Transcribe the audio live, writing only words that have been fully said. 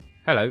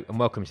Hello and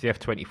welcome to the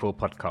F24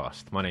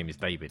 podcast. My name is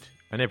David,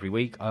 and every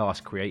week I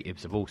ask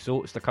creatives of all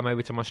sorts to come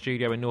over to my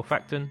studio in North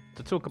Acton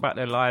to talk about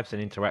their lives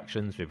and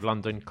interactions with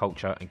London,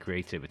 culture and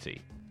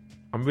creativity.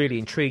 I'm really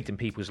intrigued in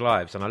people's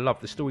lives, and I love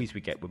the stories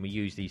we get when we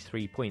use these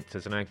 3 points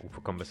as an angle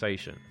for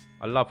conversation.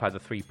 I love how the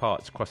 3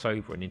 parts cross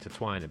over and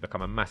intertwine and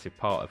become a massive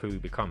part of who we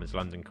become as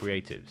London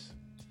creatives.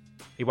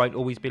 It won't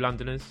always be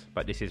Londoners,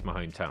 but this is my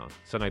hometown,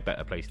 so no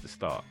better place to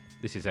start.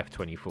 This is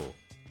F24.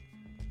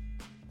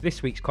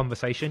 This week's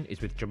conversation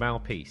is with Jamal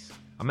Peace.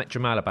 I met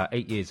Jamal about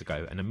 8 years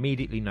ago and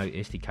immediately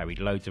noticed he carried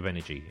loads of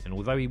energy, and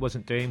although he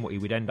wasn't doing what he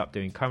would end up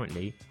doing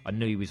currently, I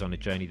knew he was on a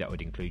journey that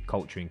would include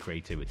culture and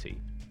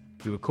creativity.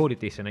 We recorded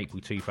this in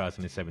April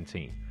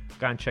 2017.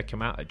 Go and check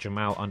him out at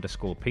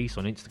Jamal_Peace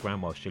on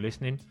Instagram whilst you're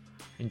listening.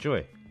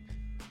 Enjoy.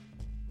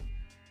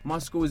 My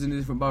school was in a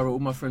different borough, all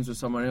my friends were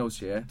somewhere else,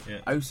 yeah?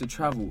 I used to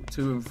travel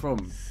to and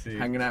from,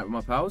 hanging out with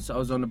my pals. I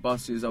was on the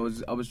buses, I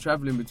was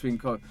travelling between...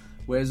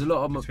 Whereas a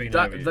lot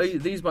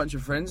of these bunch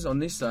of friends on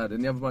this side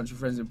and the other bunch of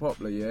friends in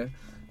Poplar, yeah,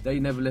 they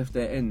never left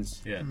their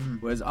ends. Yeah.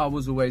 Whereas I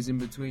was always in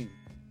between.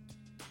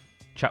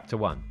 Chapter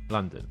 1,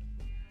 London.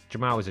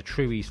 Jamal is a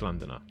true East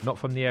Londoner, not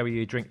from the area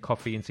you drink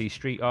coffee and see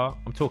street art.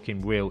 I'm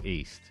talking real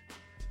East.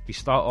 We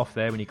start off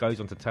there when he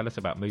goes on to tell us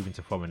about moving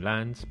to foreign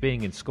lands,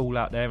 being in school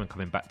out there and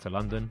coming back to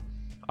London,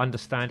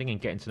 understanding and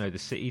getting to know the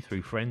city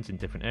through friends in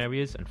different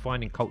areas, and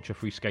finding culture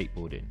through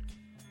skateboarding.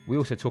 We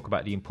also talk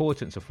about the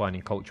importance of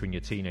finding culture in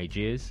your teenage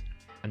years,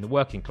 and the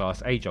working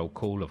class age-old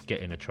call of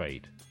getting a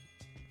trade.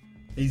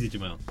 Easy,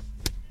 Jamal.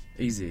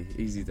 Easy,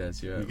 Dad.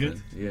 You're right, good?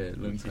 Man. Yeah,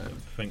 long time.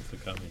 Thanks for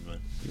coming,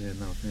 man. Yeah,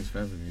 no, thanks for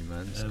having me,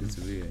 man. It's good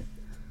to be here.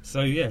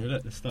 So yeah,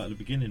 let's start at the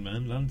beginning,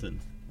 man. London,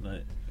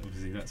 like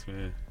obviously that's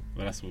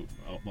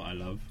what I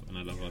love, and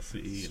I love our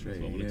city, and that's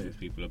what I want to talk to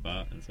people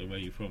about. And so, where are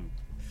you from?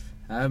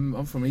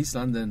 I'm from East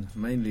London,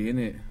 mainly,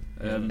 innit?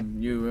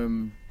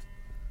 Newham,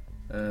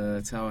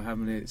 Tower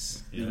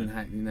Hamlets, even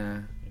Hackney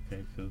now.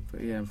 Okay, cool.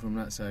 But yeah, I'm from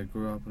that side.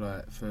 Grew up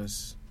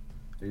first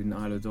in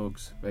Isle of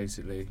Dogs,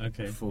 basically.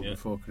 Okay.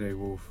 Before Canary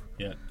Wharf.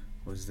 Yeah.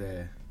 Was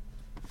there.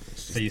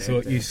 So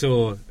you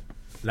saw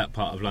that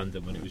part of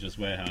London when it was just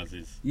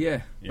warehouses.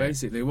 Yeah.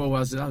 Basically. Well, I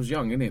was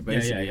young, innit?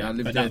 Basically, I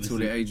lived there till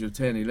the age of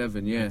 10,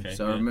 11. Yeah. Okay,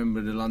 so I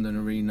remember the London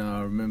Arena.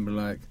 I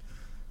remember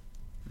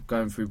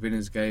going through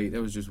Billingsgate.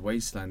 There was just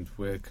wasteland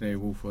where Canary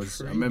Wharf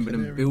was. I remember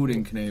them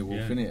building Canary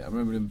Wharf, innit? I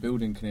remember them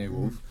building Canary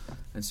Wharf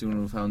and seeing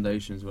all the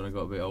foundations when I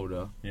got a bit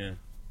older. Yeah.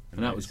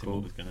 And that was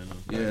cool.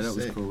 That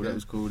was cool. That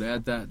was cool. They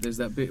had that. There's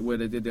that bit where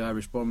they did the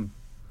Irish bomb.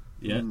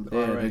 Yeah.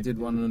 They did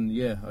one on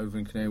over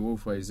in Canary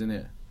Wharf ways,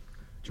 innit?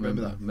 Do you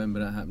remember that? Remember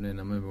that happening?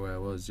 I remember where I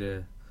was. Yeah.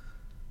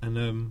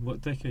 And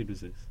what decade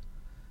was this?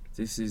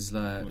 This is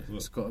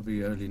it's got to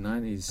be early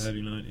 90s.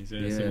 Early 90s.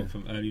 Yeah. So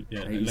from early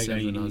 87 late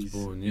 80s. I was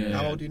born. Yeah.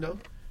 How old are you now?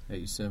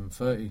 87,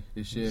 30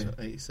 this year. So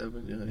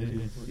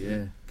 87.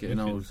 Yeah. Getting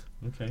old.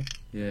 Okay.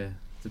 Yeah.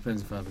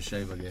 Depends if I have a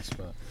shave, I guess,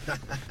 but.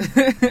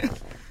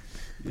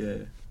 Yeah.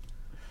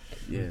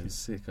 Yeah, it was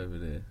sick over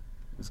there.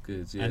 It was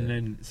good, yeah. And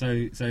then,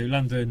 so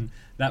London,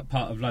 that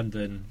part of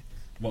London,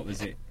 what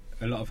was it?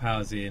 A lot of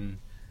housing,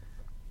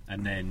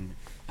 and then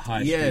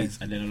high streets,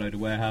 and then a load of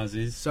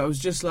warehouses. So it was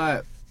just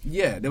there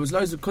was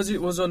loads of, because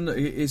it was on,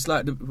 it's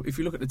like, if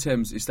you look at the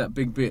Thames, it's that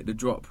big bit, the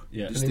drop.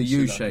 Yeah. It's the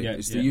U shape. Yeah,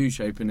 it's the U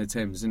shape in the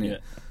Thames, isn't it? Yeah.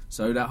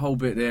 So that whole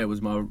bit there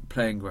was my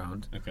playing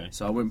ground. Okay.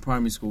 So I went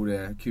primary school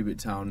there, Cubitt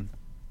Town.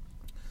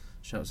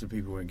 Shout out to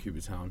people who went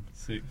Cubitt Town,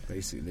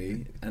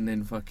 basically. And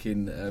then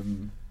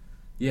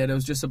there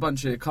was just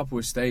a couple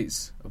of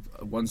estates,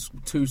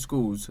 2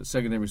 schools, a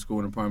secondary school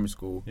and a primary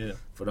school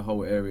for the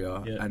whole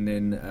area. Yeah. And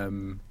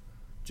then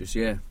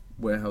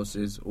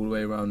warehouses all the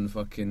way around the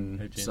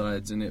fucking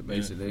sides, innit,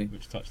 basically.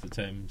 Which touched the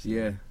Thames.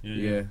 Yeah.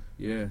 It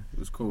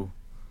was cool.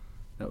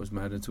 That was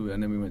mad until,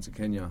 and then we went to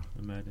Kenya.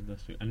 A mad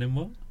industrial. And then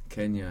what?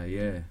 Kenya,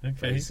 yeah.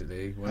 Okay.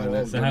 Basically. How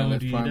old were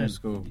you then?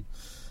 School.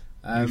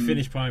 You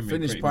finished primary.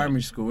 Finished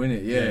primary school,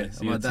 innit? Yeah.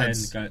 So you're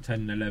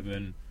 10 and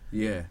 11.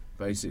 Yeah,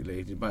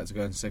 basically. About to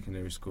go into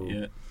secondary school.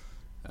 Yeah.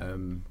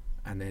 And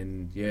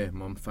then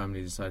my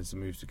family decided to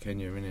move to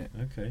Kenya, innit?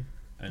 Okay.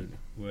 And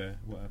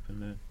what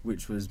happened there?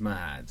 Which was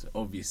mad,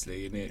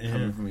 obviously, innit? Yeah.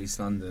 Coming from East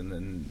London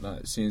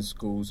and seeing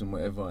schools and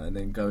whatever, and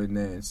then going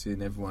there and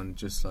seeing everyone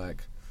just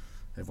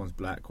everyone's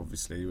black,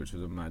 obviously, which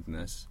was a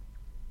madness.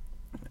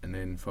 And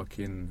then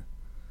fucking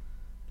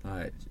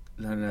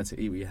learning how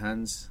to eat with your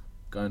hands.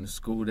 Going to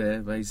school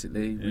there,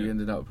 basically. We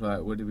ended up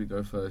where did we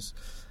go first?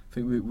 I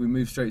think we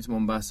moved straight to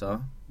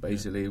Mombasa,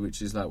 basically,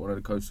 which is one of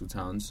the coastal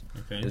towns.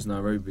 Okay. There's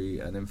Nairobi,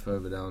 and then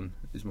further down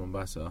is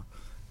Mombasa.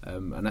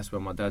 And that's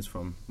where my dad's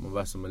from,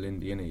 Mombasa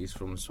Malindi, innit? He's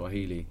from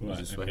Swahili, which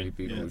is Swahili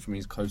people, which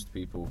means coast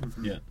people.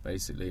 Yeah.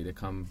 Basically, they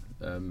come,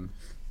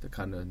 they're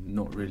kind of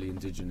not really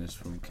indigenous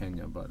from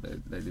Kenya, but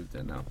they live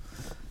there now.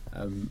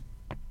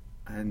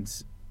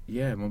 And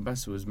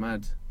Mombasa was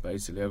mad.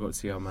 Basically, I got to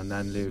see how my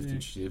nan lived,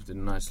 and she lived in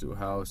a nice little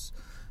house.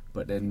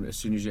 But then, as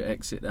soon as you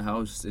exit the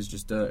house, there's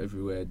just dirt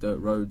everywhere, dirt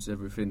roads,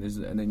 everything.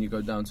 And then you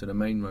go down to the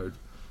main road,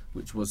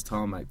 which was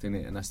tarmacked,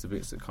 innit? And that's the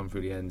bits that come through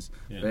the ends.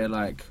 Yeah. They're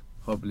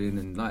hobbling,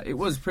 and like it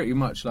was pretty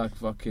much like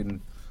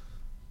fucking,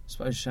 I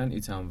suppose,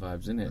 shantytown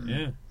vibes, innit?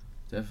 Yeah.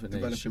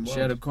 Definitely. She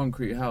Developing had a world.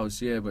 concrete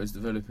house, yeah, but it's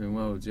developing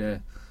world, yeah.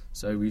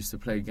 So we used to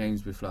play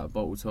games with like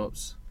bottle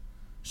tops,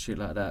 shit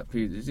like that.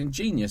 It's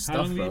ingenious How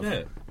stuff, long were you bro.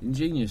 there?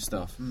 Ingenious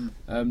stuff.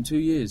 Mm. 2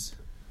 years.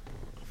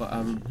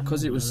 But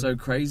because it was so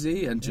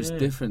crazy and just Yeah.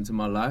 different to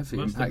my life, it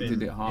Must have impacted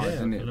been. it hard, Yeah, I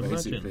didn't it, can imagine.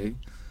 basically?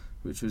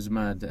 Which was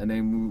mad. And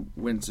then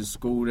we went to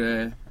school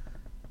there.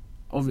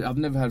 I've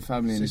never had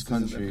family in this Sisters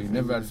and country. everything,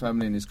 Never had yeah.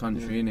 family in this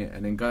country, Yeah. innit?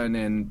 And then going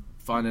there and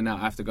finding out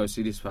I have to go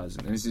see this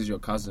person, and this is your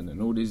cousin,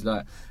 and all these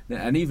like.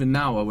 And even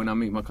now, when I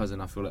meet my cousin,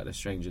 I feel like they're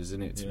strangers,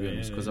 innit? To be Yeah,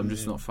 honest, yeah, because I'm yeah,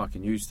 just yeah. not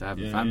fucking used to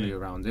having Yeah, family yeah.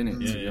 around, innit?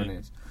 Yeah, To be yeah.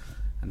 honest,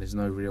 and there's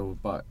no real.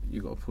 But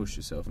you got to push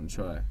yourself and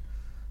try.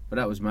 But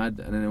that was mad.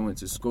 And then I went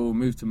to school,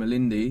 moved to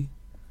Malindi,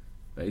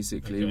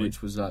 basically, Okay.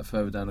 which was like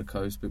further down the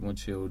coast, a bit more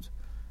chilled,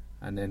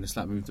 and then it's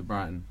like moved to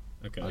Brighton.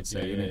 Okay. I'd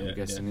say, yeah, innit? yeah, I'm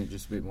guessing it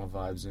just a bit more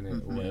vibes in it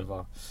or Yeah.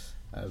 whatever.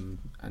 And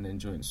then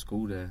joined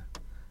school there,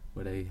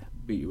 where they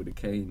beat you with a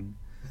cane.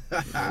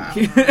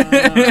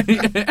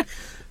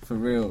 For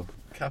real.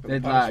 Capital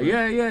They'd like,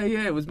 punishment.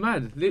 yeah. It was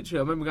mad. Literally,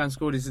 I remember going to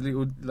school. This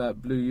little like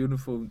blue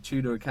uniform,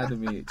 Tudor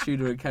Academy.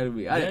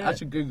 Yeah. I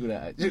should Google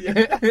that.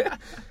 Actually.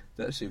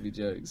 That should be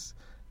jokes.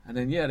 And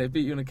then they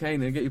beat you on a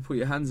cane and get you to put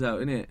your hands out,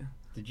 innit?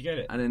 Did you get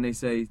it? And then they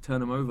say turn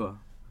them over,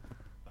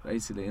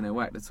 basically, and they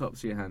whack the tops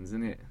of your hands,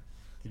 innit?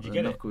 Did you The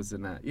get it? knuckles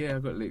and that. Yeah, I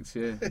got licks.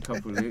 Yeah, a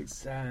couple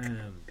licks.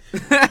 Damn.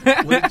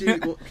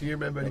 Can you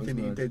remember That was anything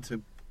that you mad. did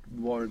to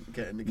warrant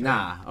getting the cane?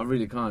 Nah, I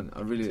really can't. I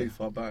Too really.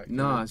 far back.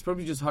 Nah, it's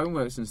probably just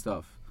homeworks and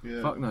stuff.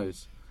 Yeah. Fuck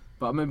knows.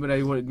 But I remember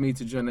they wanted me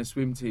to join their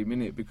swim team,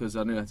 innit? Because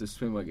I knew how to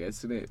swim, I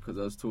guess, innit? Because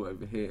I was taught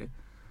over here.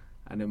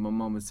 And then my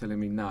mum was telling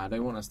me, nah, they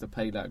want us to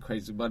pay that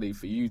crazy money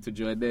for you to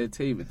join their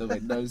team. It don't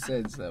make no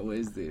sense. Like, what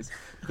is this?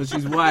 Because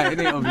she's white,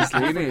 innit,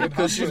 obviously, innit?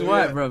 Because she's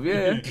white, bruv,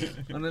 yeah.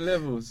 On the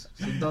levels.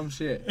 Some dumb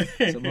shit.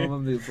 So my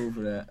mum didn't fall for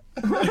that.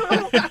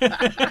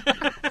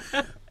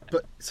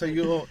 But so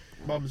your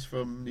mum's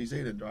from New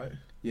Zealand, right?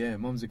 Yeah,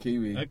 mum's a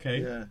Kiwi.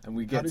 Okay. Yeah. And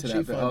we How get did to she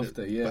that bit find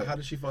after, it? yeah. But how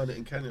did she find it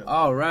in Kenya?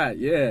 Oh, right,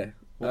 yeah.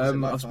 What was it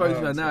like I've for spoken to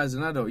her her now to- as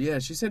an adult. Yeah,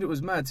 she said it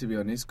was mad, to be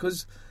honest,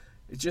 because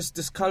it's just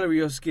this colour of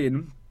your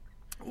skin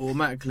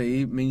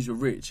automatically means you're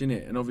rich,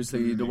 innit? And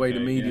obviously the way the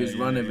okay, media's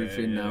yeah, run yeah,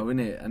 everything yeah. now,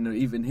 innit? And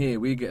even here,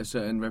 we get a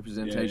certain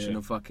representation Yeah.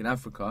 of fucking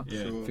Africa,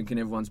 Yeah. Sure. thinking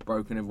everyone's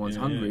broken, everyone's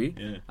Yeah, hungry.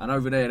 Yeah. And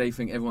over there, they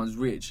think everyone's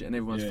rich and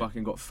everyone's Yeah.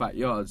 fucking got fat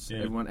yards.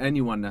 Yeah.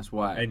 Anyone that's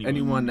white, Anyone,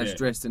 anyone that's yeah.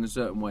 dressed in a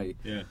certain way,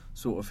 Yeah.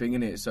 sort of thing,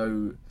 innit?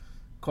 So,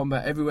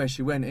 combat everywhere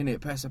she went, innit?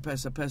 Pesa,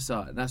 pesa,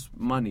 pesa. And that's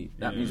money.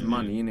 That Yeah, means yeah.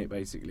 money, innit,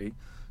 basically.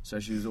 So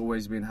she was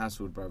always being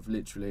hassled, bruv,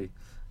 literally.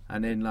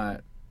 And then,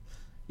 like,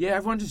 yeah,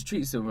 everyone just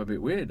treats them a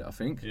bit weird, I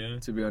think. Yeah.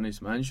 To be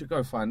honest, man. You should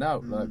go find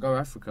out. Like, go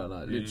Africa,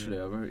 like, Yeah.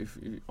 literally. If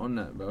on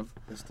that, bruv.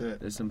 Let's do it.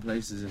 There's some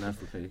places in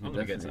Africa you I'm can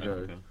gonna get to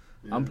definitely go. Africa.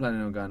 Yeah. I'm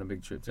planning on going a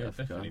big trip to Yeah,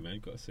 Africa. definitely, man.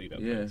 Got to see that.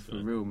 Yeah, place, for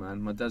man. real,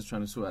 man. My dad's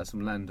trying to sort out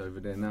some land over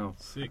there now,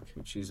 Sick.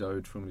 which he's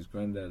owed from his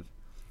granddad.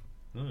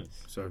 Nice.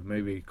 So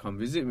maybe come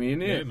visit me,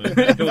 innit? Yeah,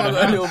 man. I've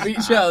got a little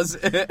beach house.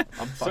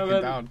 I'm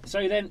fucking down.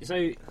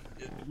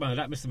 Well,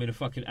 that must have been a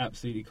fucking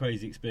absolutely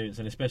crazy experience,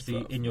 and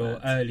especially Fuck, in your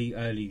mad.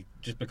 early,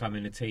 just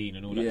becoming a teen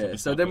and all that. type Yeah, of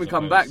so stuff, then I we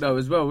come suppose. back though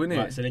as well, innit?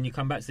 Right, so then you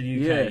come back to the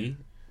UK. Yeah. And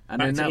back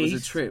then to that was a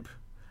East? trip.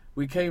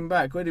 We came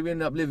back. Where did we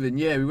end up living?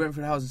 Yeah, we went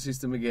through the housing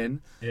system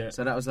again. Yeah.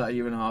 So that was like a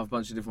year and a half,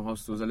 bunch of different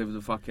hostels. I lived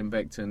at fucking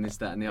Beckton, this,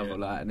 that, and the other, Yeah.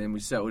 like, and then we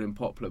settled in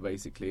Poplar,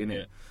 basically, innit?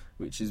 Yeah.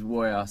 Which is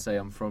where I say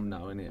I'm from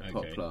now, innit? Okay,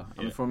 Poplar.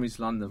 yeah. I'm from East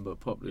London, but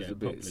Poplar's Yeah, a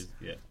bit. Poplars,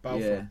 yeah. Balfour.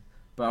 Yeah.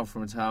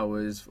 Balfour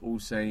Towers, All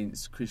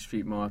Saints, Chris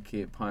Street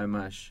Market, Pie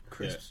Mash,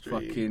 Crisp Yeah.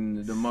 Street.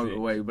 fucking the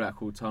motorway,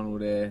 Blackwall Tunnel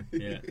there,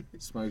 Yeah.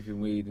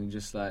 smoking weed and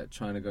just like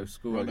trying to go to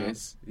school, Run I out.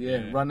 guess. Yeah,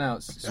 Yeah. run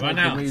outs. Run smoking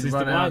outs weed, is the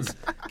run one. outs,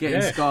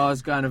 getting Yeah.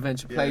 scars, going to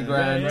venture Yeah.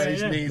 playground, Yeah,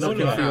 Raise yeah. knees,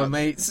 looking all for of your that.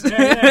 mates.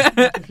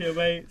 Yeah. For your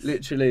mates.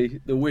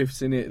 Literally, the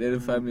whiffs in it. They're the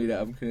family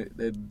that they're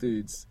the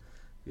dudes.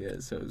 Yeah,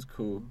 so it was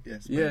cool.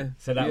 Yes, Yeah. man.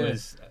 So that yeah.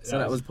 was. So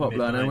that was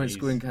Poplar, and I went to mid-90s.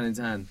 school in Canning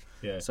Town.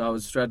 Yeah. So I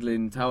was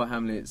straddling Tower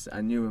Hamlets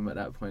and Newham at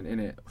that point,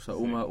 innit? So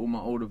all my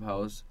older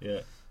pals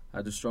Yeah.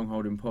 had a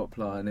stronghold in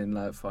Poplar, and then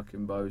like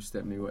fucking Bow,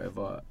 Stepney,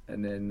 whatever,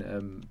 and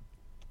then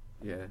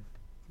yeah,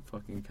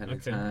 fucking Canning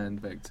Okay. Town,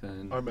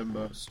 Beckton, I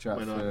remember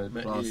Stratford, when I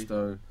met you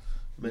Plaistow.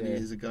 many Yeah.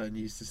 years ago, and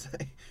you used to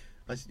say,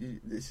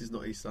 "This is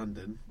not East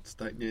London,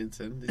 Stoke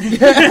Newington." This is You'd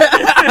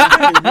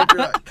be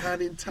like,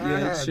 Canning Town.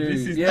 Yeah, true.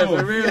 This is Yeah, north.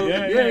 for real.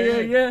 Yeah, Yeah, yeah,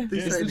 yeah.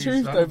 This It's ain't the East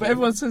truth though, London. but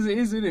everyone says it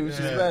is, isn't it? Which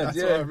Yeah, is bad. that's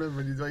Yeah. what I remember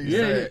when you Yeah,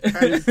 say it. yeah.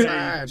 Canning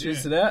Town.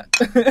 Cheers to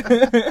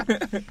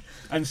that.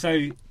 And so,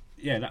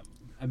 yeah, that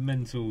a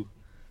mental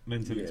Yeah,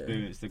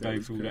 experience to that go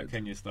was through all that good.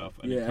 Kenya stuff.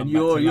 And Yeah, then and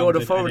come back to you're the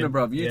London, foreigner, and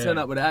then- bruv. You yeah, turn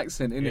up with an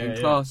accent in Yeah, in yeah.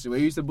 class. We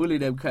used to bully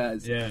them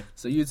cats. Yeah.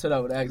 So you turn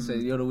up with an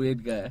accent. You're the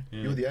weird guy.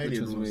 yeah. You're the Which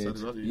alien was all of a weird.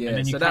 sudden, aren't you? Yeah, And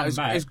then you so come that is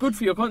back. it's good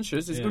for your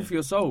conscience. It's Yeah. good for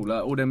your soul.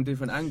 Like all them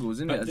different angles,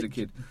 isn't it? But As a the-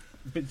 kid.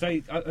 But so,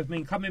 I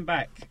mean, coming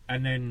back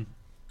and then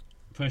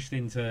pushed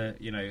into,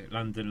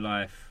 London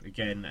life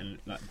again, and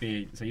like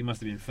so you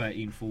must have been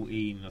 13,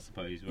 14, I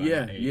suppose.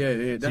 Right?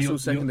 Yeah. That's all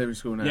secondary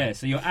school now. Yeah,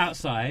 so you're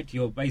outside.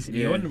 You're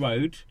basically you're on the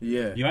road.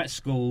 Yeah. You're at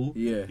school.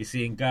 Yeah. You're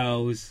seeing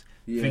girls.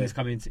 Yeah. Things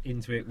coming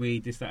into it.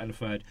 Weed, this, that, and the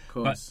third. Of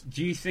course. But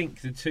do you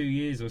think the 2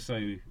 years or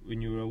so when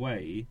you were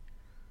away,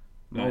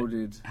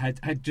 molded,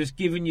 had just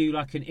given you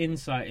like an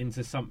insight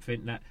into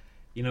something that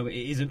it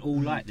isn't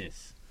all like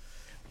this?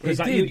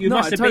 Because you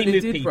must have been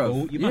with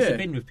people. You must have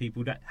been with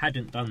people that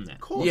hadn't done that.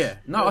 Of course. Yeah.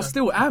 No, I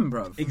still am,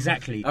 bruv.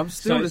 Exactly. I'm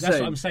still the same.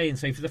 That's what I'm saying.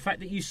 So for the fact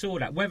that you saw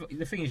that,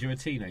 the thing is, you're a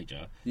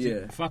teenager.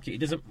 Yeah. So fuck it. It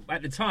doesn't.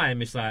 At the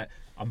time, it's like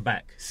I'm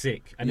back,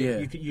 sick, and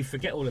you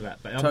forget all of that.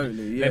 But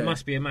totally. Yeah. There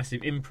must be a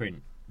massive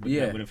imprint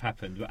that would have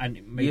happened, and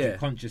it made you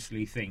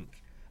consciously think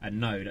and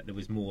know that there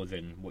was more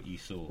than what you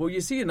saw. Well,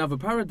 you see another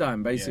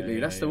paradigm, basically.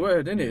 That's the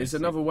word, isn't it? It's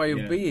another way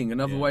of being,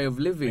 another way of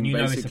living,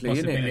 basically,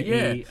 isn't it?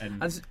 Yeah.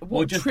 And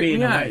what tripped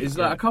me out is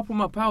like a couple of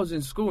my pals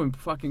in school in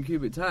fucking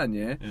Cubic Town,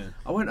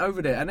 I went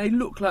over there and they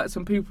look like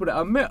some people that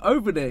I met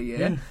over there,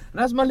 And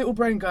that's my little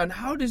brain going,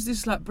 how does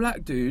this like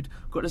black dude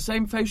got the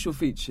same facial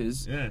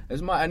features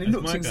as my, and he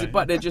looks,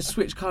 but they just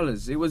switch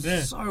colours. It was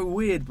so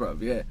weird,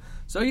 bruv,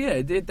 So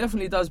it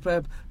definitely does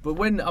play. But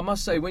when I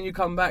must say, when you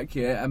come back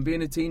here and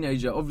being a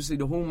teenager, obviously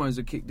the hormones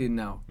are kicked in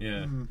now.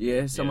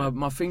 So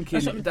my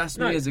thinking, that's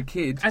me as a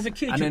kid.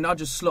 And then I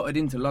just slotted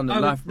into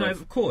London life. No,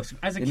 of course.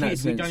 As a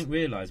kid, we don't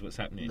realise what's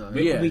happening. No.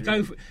 We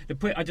go for the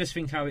point. I just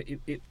think how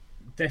it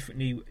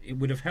definitely it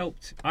would have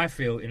helped. I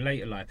feel in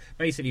later life.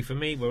 Basically, for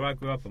me, where I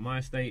grew up on my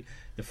estate,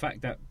 the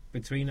fact that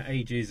between the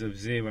ages of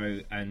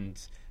 0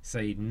 and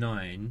say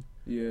 9,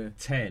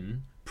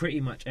 10,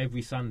 pretty much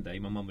every Sunday,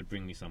 my mum would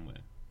bring me somewhere.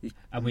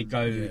 And we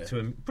go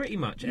to pretty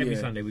much every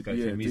Sunday. We go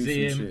to a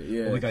museum,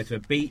 or we go to a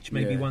beach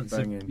maybe once,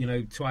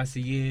 twice a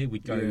year.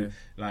 We'd go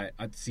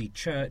I'd see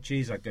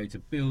churches. I'd go to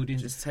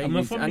buildings. Just take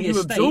and you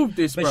absorbed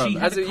this, bro. You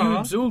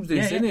absorbed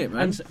this, innit,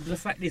 man? And the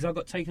fact is, I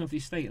got taken off the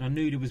estate, and I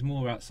knew there was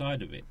more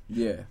outside of it.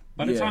 Yeah.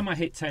 By the time I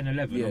hit 10,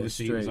 11,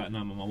 obviously it was like,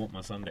 no, Mum, I want my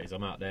Sundays.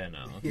 I'm out there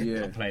now.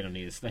 I'm playing on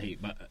the estate.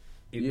 But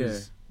it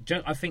was.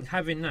 I think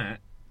having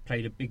that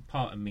played a big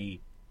part of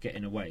me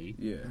getting away.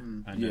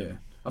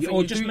 I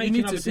think you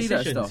need to see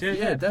that stuff.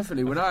 Yeah,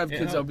 definitely. When I have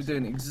kids, I'll be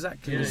doing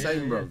exactly the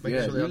same, bro.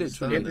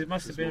 Literally. It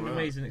must have been an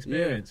amazing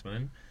experience,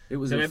 man. It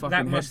was a fucking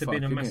that must have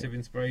been a massive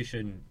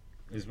inspiration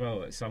as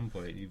well at some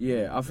point.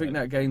 I think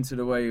that gained to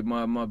the way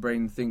my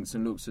brain thinks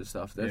and looks at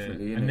stuff,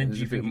 definitely. And then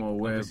there's a bit more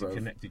aware, bro.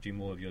 Connected you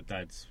more of your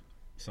dad's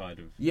side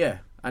of... Yeah,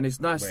 and it's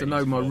nice to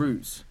know my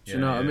roots. Do you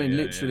know what I mean?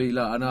 Literally,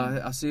 like, and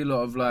I see a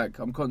lot of, like,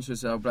 I'm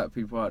conscious of how black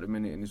people are at the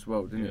minute in this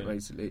world, isn't it,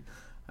 basically?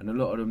 And a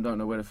lot of them don't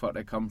know where the fuck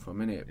they come from,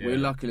 innit? We're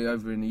luckily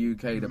over in the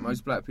UK that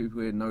most black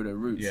people here know their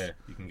roots. Yeah,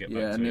 you can get back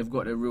to and they've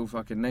got their real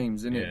fucking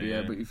names,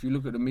 innit? But if you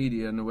look at the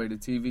media and the way the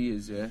TV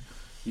is,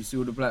 you see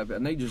all the black people,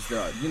 and they just,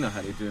 you know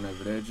how they're doing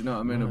over there, do you know what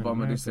I mean?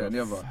 Obama, this, that, and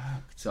the other.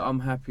 So I'm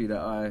happy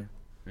that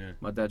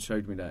my dad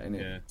showed me that,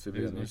 innit? To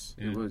be honest.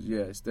 It was,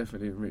 it's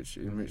definitely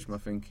enriched my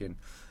thinking.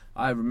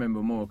 I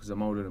remember more because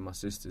I'm older than my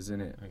sisters,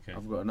 innit? Okay.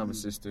 I've got another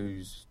sister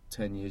who's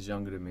 10 years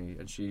younger than me,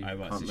 and she can't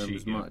remember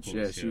as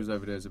much. She was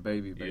over there as a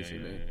baby,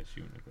 basically. Yeah,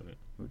 she wouldn't have got it.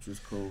 Which was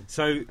cool.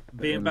 So,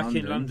 being back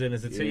in London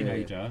as a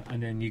teenager,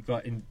 and then you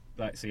got in,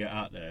 like, so you're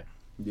out there.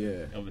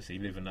 Yeah. Obviously,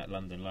 living that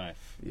London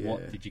life. Yeah.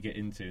 What did you get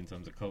into in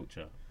terms of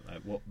culture?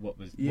 Like, what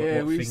was... Yeah,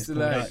 what we things used to,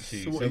 called like... out to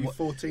you? So what, are you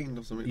 14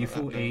 or something you're like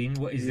that? You're 14.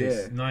 What is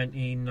this?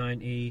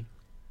 1990...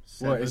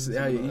 Well, it's,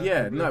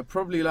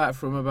 probably like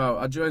from about...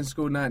 I joined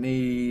school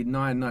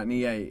 99,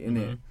 98,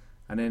 innit?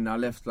 And then I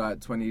left like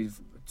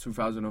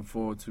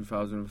 2004,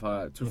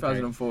 2005...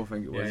 2004, I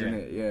think it was,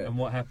 innit? Yeah. And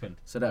what happened?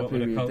 So that what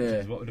period were the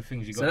there. What were the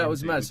things you got So that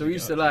was into? mad. So we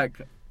used to like...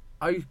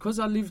 Because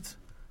I lived...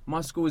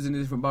 My school was in a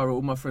different borough.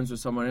 All my friends were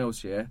someone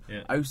else,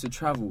 I used to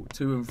travel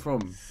to and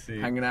from,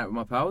 hanging out with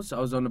my pals. I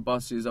was on the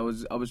buses. I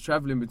was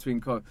travelling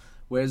between...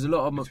 Whereas a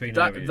lot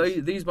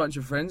of these bunch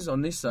of friends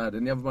on this side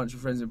and the other bunch of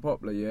friends in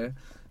Poplar,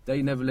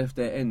 they never left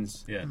their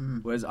ends. Yeah.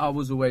 Whereas I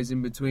was always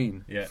in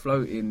between,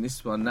 floating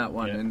this one, that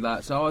one, and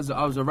like so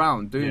I was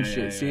around doing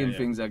shit, seeing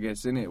things, I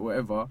guess, innit,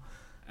 whatever.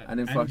 And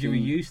then fucking you were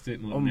used to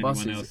it more on than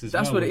buses. Anyone else as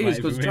That's well, what it is,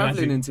 because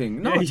travelling and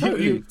thing. No,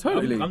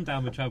 totally. I'm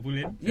down with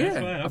travelling.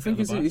 Yeah, I think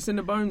it's in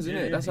the bones,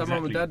 innit? Yeah, That's how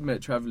mum and dad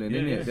met travelling,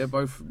 innit? Yeah.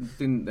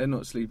 They're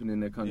not sleeping in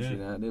their country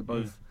now. They're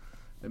both.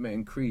 They met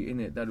in Crete,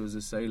 innit? Dad was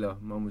a sailor.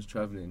 Mum was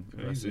travelling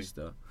with her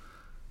sister,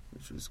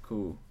 which was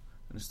cool.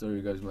 And the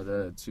story goes, my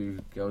dad had 2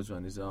 girls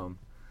around his arm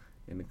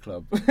in the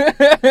club.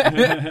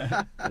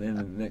 And then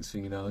the next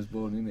thing you know, I was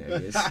born in it, I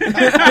guess.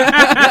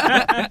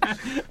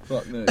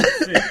 Fuck no.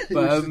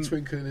 But a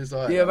twinkle in his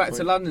eye. Yeah, back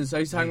to London. So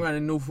I used to hang around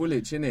in North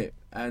Woolwich, innit?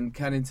 And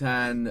Canning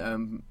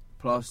Town,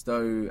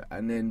 Plaistow,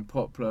 and then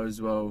Poplar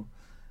as well.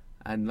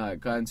 And like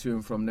going to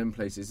and from them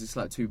places, it's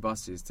like 2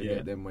 buses to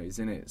get them ways,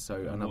 innit? So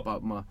it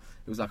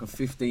was like a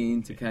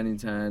 15 to Canning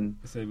Town.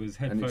 So it was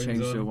headphones on. And it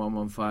changed to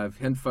 115.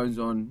 Headphones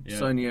on.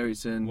 Sony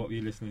Ericsson. What were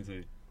you listening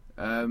to?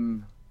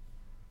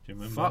 Do you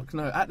remember? Fuck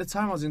no. At the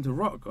time, I was into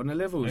rock on the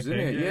levels,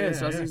 innit? Yeah,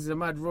 so I was into the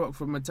mad rock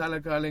from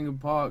Metallica, Linkin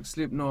Park,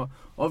 Slipknot.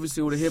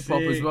 Obviously, all the hip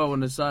hop as well on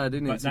the side,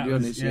 innit? To be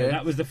honest,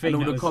 that was the thing.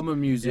 And all the common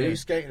music. You were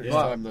skating at the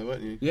time, though,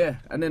 weren't you? Yeah,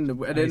 and then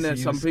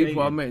there's some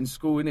people I met in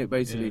school, innit?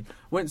 Basically,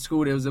 went to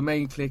school. There was the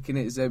main clique,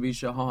 innit? Zebby,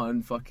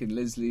 Shahan, fucking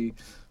Leslie.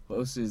 What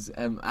else is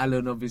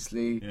Alan,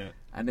 obviously,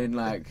 and then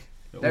like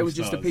they were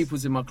just the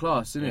peoples in my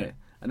class, innit? Yeah.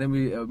 And then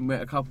we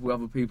met a couple of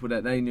other people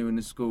that they knew in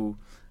the school.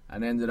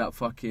 And ended up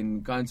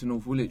fucking going to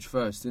North Woolwich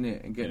first,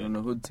 innit? And getting on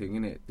the hood thing,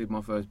 innit? Did my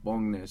first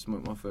bong there,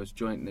 smoked my first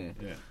joint there.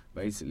 Yeah.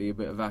 Basically, a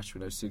bit of ash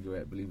with no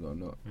cigarette, believe it or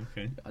not.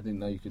 Okay. I didn't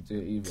know you could do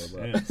it either,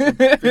 but...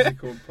 Yeah.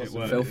 Physical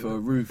I fell for a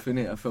roof,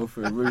 innit? I fell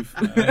for a roof.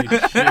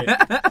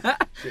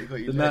 Shit got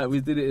you the night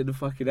we did it in the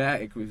fucking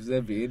attic with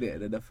Zebby, innit?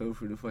 And then I fell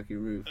through the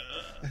fucking roof.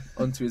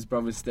 Onto his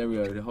brother's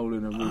stereo, the hole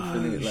in the roof,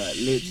 innit? Like,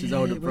 lit his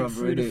older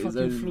brother, innit? His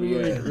older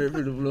floor, right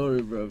through the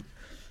floor, bro.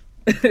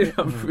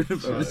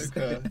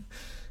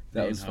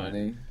 That was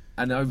funny.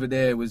 And over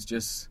there was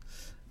just...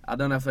 I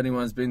don't know if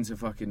anyone's been to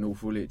fucking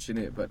North Woolwich,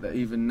 innit? But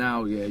even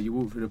now, you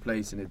walk through the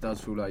place and it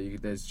does feel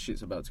like there's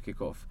shit's about to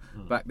kick off.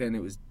 Back then,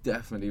 it was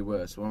definitely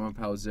worse. One of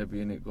my pals,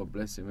 Zebby, innit? God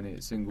bless him,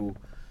 innit? Single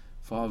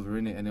father,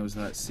 innit? And there was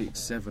like 6,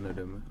 7 of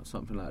them, or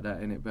something like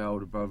that, innit? Bare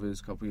older brothers,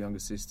 couple of younger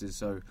sisters.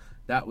 So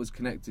that was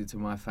connected to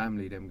my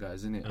family, them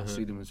guys, innit? I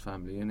see them as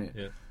family, innit?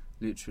 Yeah.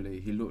 Literally,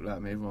 he looked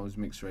like me. Everyone was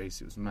mixed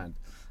race. It was mad.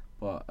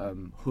 But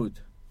hood.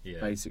 Yeah.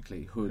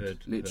 Basically, hood,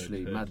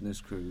 literally,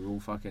 Madness Crew. We're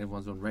all fucking,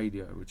 everyone's on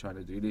radio. We're trying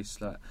to do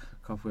this, like a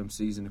couple of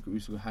MCs in the group. We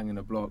used to hang in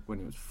a block when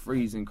it was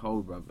freezing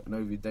cold, bruv. And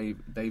over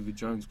David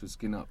Jones could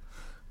skin up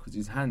because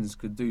his hands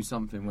could do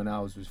something when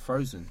ours was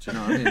frozen. Do you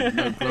know what I mean?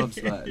 No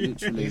gloves, like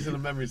literally. These are the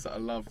memories that I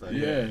love, though.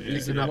 Yeah,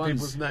 looking up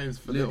people's names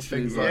for little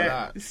things like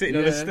that. Sitting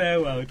on a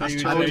stairwell,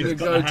 we'd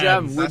go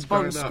jam. We'd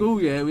bunk school,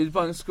 we'd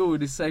bunk school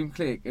with the same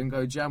clique and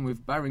go jam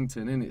with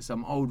Barrington, innit?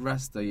 Some old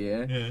Rasta,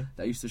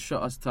 that used to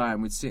shut us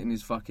time. We'd sit in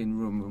his fucking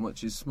room and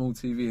watch his small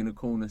TV in a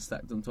corner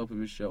stacked on top of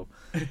his shelf.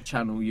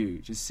 Channel U,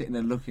 just sitting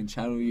there looking,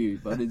 Channel U,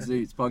 Budded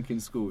Zoots, bunking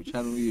school,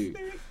 Channel U,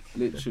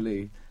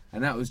 literally.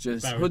 And that was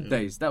just hood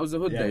days. That was the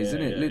hood days,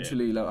 innit?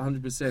 Literally, like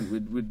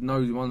 100%. We'd know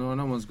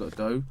no one's got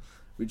dough.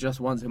 We just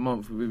once a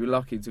month, we'd be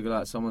lucky to go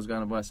like someone's going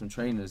to buy some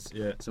trainers.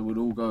 Yeah. So we'd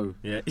all go.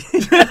 Yeah.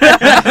 It's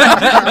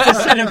a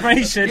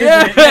celebration, isn't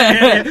it?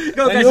 Yeah.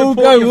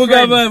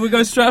 We'll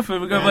go Stratford,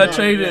 we'll go buy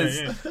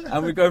trainers.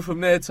 And we go from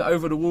there to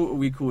over the water,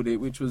 we called it,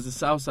 which was the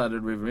south side of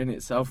the river,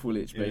 innit? South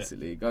Woolwich,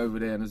 basically. Go over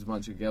there and there's a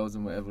bunch of girls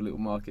and whatever, little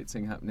market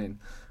thing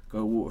happening.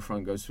 Go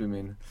waterfront, go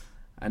swimming.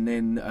 And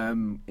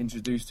then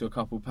introduced to a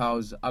couple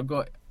pals. I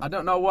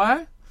don't know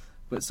why,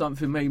 but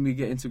something made me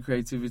get into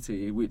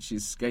creativity, which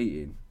is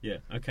skating. Yeah,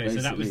 okay,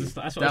 basically. So that was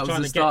that's what I was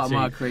trying to get to. That was the start of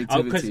my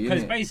creativity,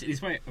 because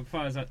basically, as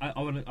far as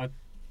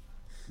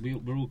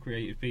we're all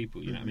creative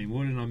people, you know what I mean? We're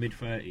all in our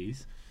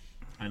mid-30s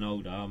and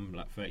older. I'm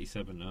like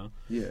 37 now.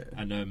 Yeah.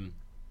 And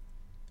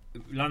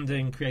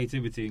London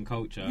creativity and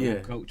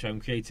culture, culture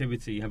and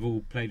creativity have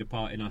all played a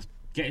part in us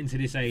getting to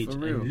this age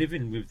and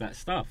living with that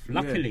stuff,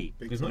 luckily,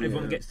 because not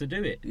everyone gets to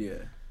do it. Yeah.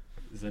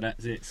 So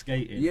that's it,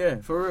 skating. Yeah,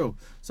 for real.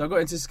 So I got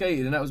into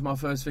skating and that was my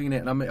first thing in it,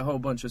 and I met a whole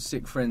bunch of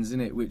sick friends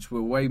in it, which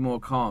were way more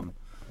calm.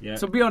 Yeah.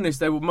 To be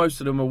honest,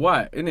 most of them were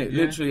white, innit? Yeah.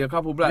 Literally a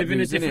couple black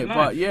dudes in it.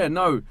 But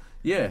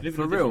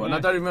for real. And I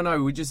don't even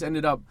know, we just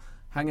ended up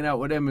hanging out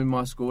with them in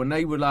my school, and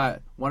they were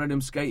like, one of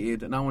them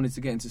skated, and I wanted to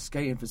get into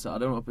skating for something. I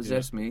don't know what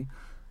possessed me.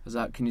 I was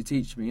like, can you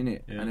teach me,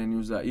 innit? Yeah. And then he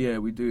was like, yeah,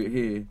 we do it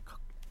here.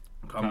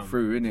 Come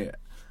through, innit?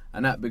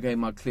 And that became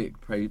my clique,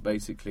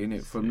 basically,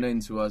 innit? From then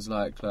to I was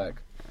like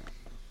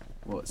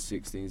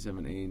 16,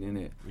 17,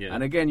 innit? Yeah.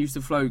 And again, used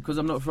to float, because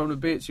I'm not from the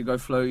bits, you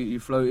float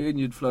in,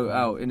 you'd float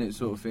out, innit,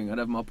 sort of thing. I'd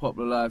have my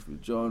Popular Life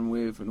with John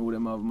With and all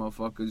them other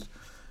motherfuckers.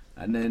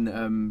 And then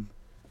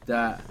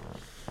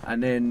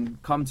and then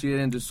come to the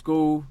end of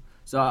school.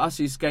 So I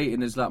see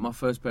skating as like my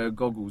first pair of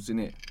goggles,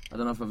 innit? I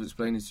don't know if I've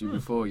explained this to you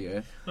before,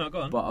 No,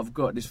 go on. But I've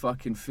got this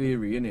fucking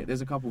theory, innit?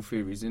 There's a couple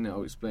theories, innit?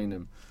 I'll explain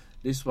them.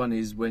 This one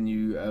is when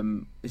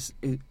you,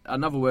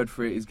 another word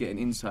for it is getting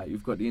insight.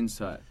 You've got the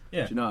insight.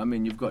 Yeah. Do you know what I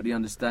mean? You've got the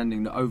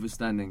understanding, the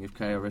overstanding, if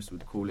KRS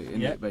would call it,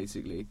 innit,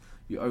 basically.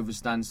 You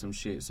overstand some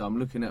shit. So I'm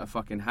looking at a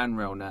fucking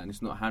handrail now, and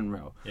it's not a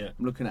handrail. Yeah.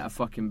 I'm looking at a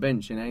fucking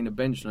bench, and it ain't a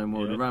bench no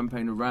more. The ramp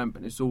ain't a ramp,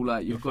 and it's all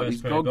like, you've got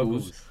these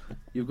goggles.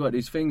 You've got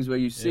these things where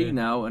you see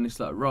now, and it's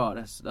like,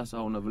 that's a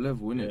whole nother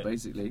level, innit,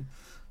 basically.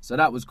 So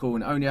that was cool,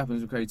 and it only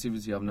happens with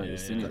creativity, I've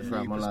noticed, innit,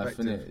 throughout my life,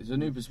 innit? It's a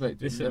new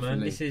perspective, Listen, definitely.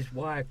 Man, this is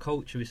why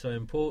culture is so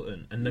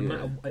important, and no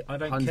matter, I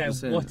don't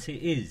 100%. Care what it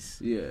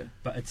is,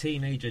 but a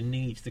teenager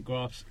needs to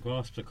grasp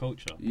the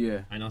culture.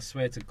 Yeah. And I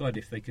swear to God,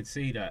 if they could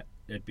see that,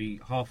 there'd be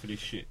half of this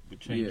shit would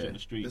change on the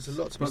streets. There's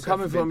a lot to be But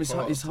coming from,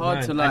 it's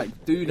hard to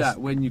do that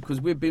when because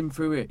we've been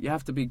through it. You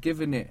have to be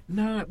given it.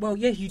 No, well,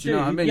 you do. Do you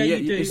know what I mean? Yeah,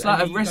 you do. It's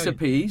like a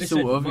recipe,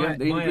 sort of.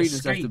 The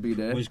ingredients have to be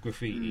there. Was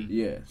graffiti.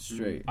 Yeah,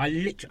 straight. I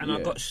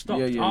got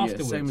stopped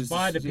afterwards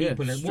by the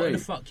people. And what the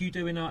fuck you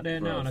doing out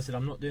there now? And I said,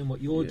 I'm not doing what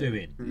you're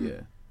doing.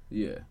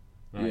 Yeah.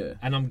 Like,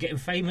 and I'm getting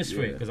famous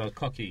for it because I was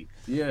cocky.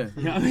 Yeah.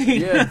 You know what I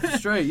mean? Yeah,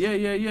 straight.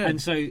 Yeah.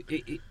 And so,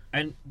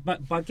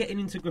 but by getting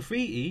into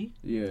graffiti,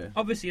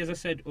 obviously, as I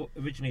said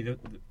originally,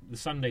 the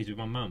Sundays with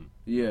my mum,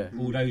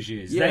 all those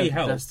years, they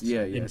helped.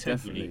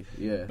 Definitely.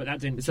 Yeah. But that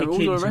didn't kick in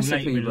until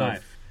later in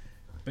life.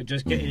 But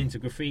just getting into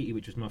graffiti,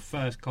 which was my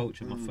first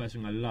culture, my first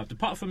thing I loved.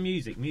 Apart from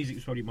music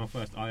was probably my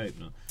first eye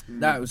opener.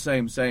 That was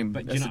same.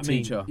 But that's you know the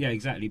teacher. I mean? Yeah,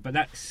 exactly. But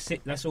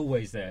that's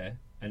always there.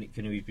 And it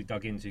can always be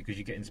dug into because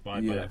you get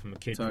inspired by that from a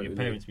kid, from your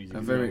parents' music.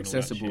 And very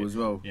accessible as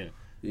well. Yeah.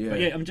 But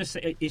yeah, I'm just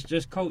saying, it's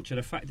just culture,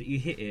 the fact that you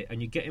hit it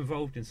and you get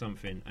involved in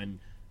something and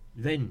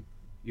then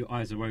your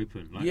eyes are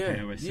open, like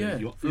KRS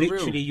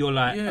said. You're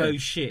like, oh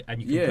shit,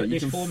 and you can put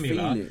this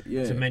formula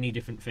to many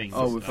different things.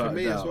 Oh, for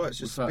me as well, it's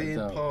just being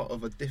part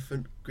of a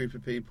different group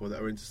of people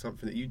that are into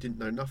something that you didn't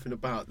know nothing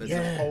about. There's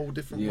a whole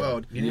different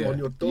world on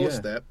your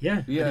doorstep.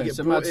 It's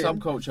a mad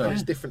subculture.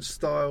 It's different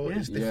style,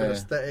 it's different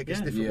aesthetic,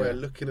 it's different way of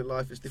looking at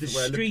life, it's different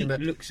way of looking at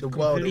the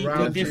world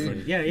around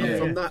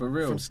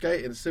you. From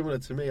skating, similar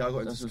to me, I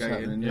got into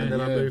skating, and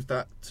then I moved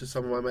that to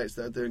some of my mates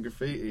that are doing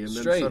graffiti, and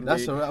then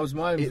suddenly that was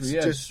mine. It's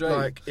just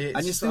like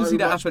you still see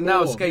that happen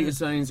now. Skaters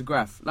turning into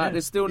graph. Like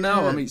there's still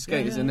now I meet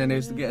skaters and then they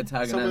used to get a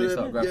tag and then they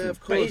start graphing. Yeah, of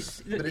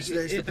course. But it's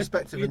the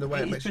perspective and the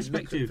way it makes you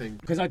look at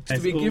things. Because to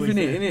be giving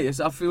it,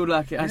 innit? I feel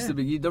like it has to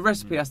be. The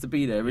recipe has to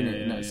be there,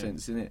 innit? In that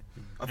sense, innit?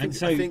 I think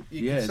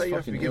you can say you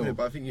have to be given it,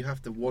 but I think you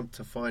have to want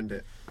to find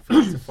it. For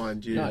it to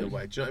find you in a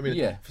way. Do you know what I mean?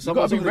 Yeah, you've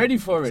got to be ready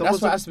for it.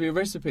 That's what has to be a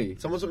recipe.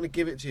 Someone's not going to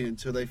give it to you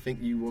until they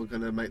think you were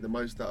going to make the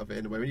most out of it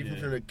in a way. When you're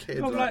from a kid,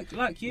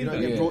 like you,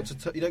 don't get brought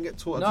to, you don't get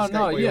taught how to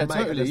skate.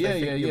 Totally.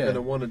 You're going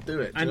to want to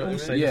do it. And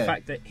also the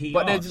fact that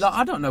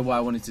I don't know why I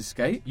wanted to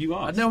skate. You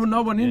asked.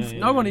 No one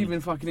even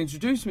fucking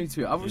introduced me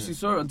to it. I obviously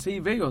saw it on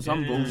TV or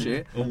some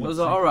bullshit. I was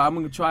like, all right, I'm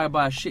going to try and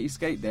buy a shitty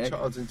skate deck.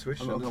 Child's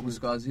intuition. I've got a couple of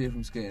scars here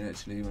from skating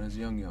actually when I was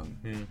young.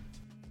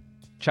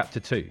 Chapter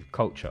 2,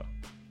 Culture.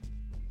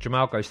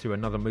 Jamal goes through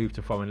another move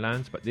to foreign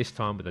lands, but this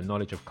time with a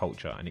knowledge of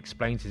culture, and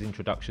explains his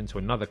introduction to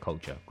another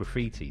culture,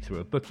 graffiti, through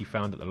a book he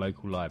found at the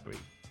local library.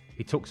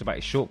 He talks about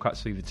his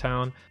shortcuts through the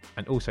town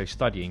and also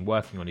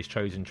working on his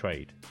chosen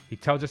trade. He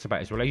tells us about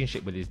his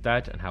relationship with his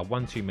dad and how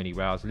one too many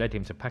rows led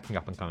him to packing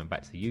up and coming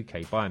back to the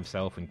UK by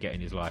himself and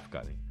getting his life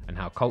going, and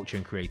how culture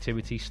and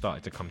creativity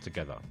started to come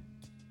together.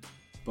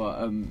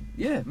 But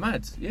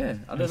mad. Yeah,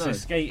 I don't know. So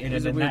skating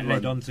and then that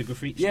led on to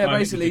graffiti. Yeah,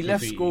 basically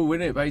left school,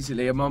 innit?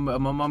 Basically, and my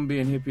mum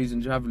being hippies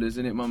and travellers,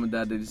 innit? Mum and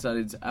dad, they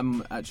decided.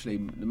 Actually,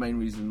 the main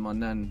reason my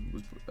nan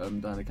was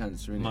dying of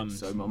cancer, innit?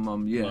 So my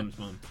mum,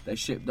 they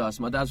shipped us.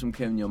 My dad's from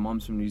Kenya,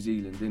 mum's from New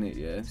Zealand, innit?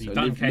 Yeah. So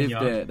lived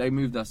there. They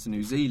moved us to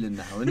New Zealand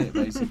now, innit?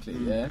 Basically,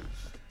 yeah.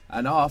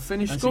 And I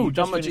finished school,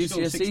 done my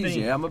GCSEs,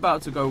 yeah. I'm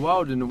about to go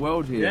wild in the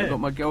world here. I got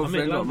my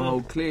girlfriend, got my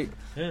whole clique.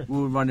 We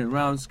were running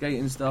around,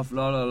 skating stuff,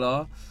 la la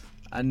la.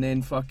 And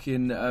then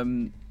fucking,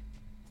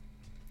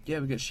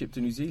 we get shipped to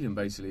New Zealand,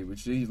 basically,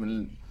 which is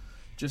even,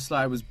 just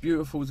like, it was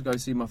beautiful to go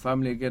see my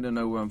family again and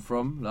know where I'm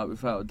from, like,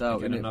 without a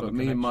doubt, innit? But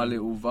me and my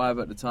little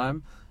vibe at the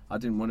time, I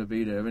didn't want to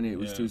be there, innit? It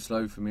was too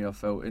slow for me, I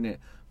felt, innit?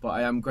 But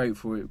I am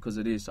grateful because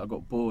of this. I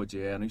got bored,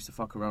 and I used to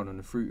fuck around on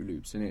the Fruity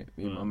Loops, innit?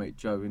 Me and my mate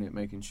Joe, innit?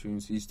 Making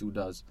tunes, he still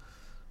does,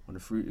 on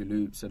the Fruity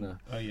Loops, and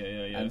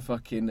and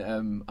fucking,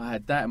 I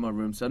had that in my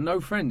room, so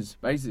no friends,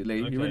 basically.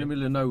 You're in the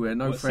middle of nowhere,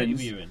 no friends. What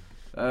city were you in?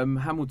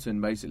 Hamilton,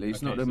 basically.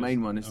 It's not the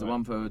main one, it's the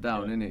one further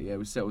down, innit? Yeah,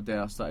 we settled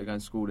there. I started going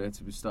to school there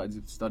to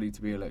study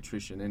to be an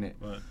electrician, innit?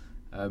 Right.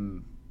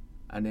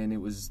 And then it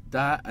was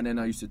that, and then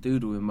I used to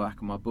doodle in the back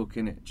of my book,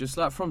 innit? Just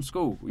like from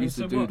school, we used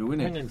to doodle,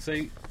 innit? Hang on, so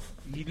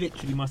you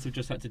literally must have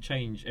just had to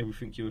change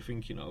everything you were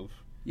thinking of.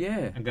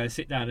 Yeah. And go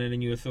sit down, and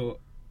then you thought,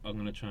 I'm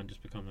going to try and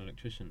just become an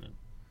electrician then.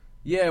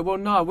 Yeah, well,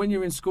 no, when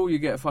you're in school, you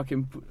get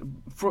fucking...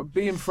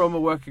 being from a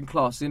working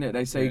class, innit?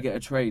 They say you get a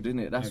trade,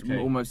 innit? That's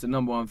almost the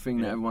number one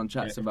thing that everyone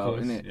chats about,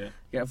 innit? Yeah.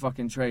 Get a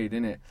fucking trade,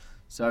 innit?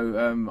 So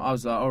I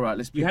was like, all right,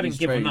 let's pick these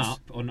trades. You hadn't given up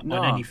on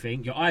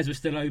anything. Your eyes were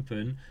still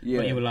open,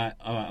 but you were like,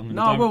 all right, I'm going to...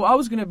 No, well, I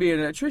was going to be an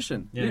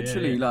electrician,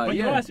 literally. Like, but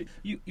your eyes,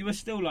 you were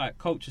still like,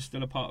 culture's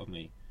still a part of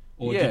me.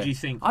 Or did you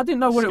think... I didn't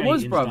know what it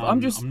was, bruv.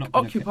 I'm just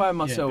occupying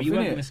myself, but you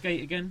weren't going to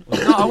skate again?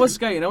 No, I was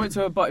skating. I went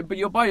to but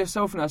you're by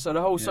yourself now, so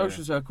the whole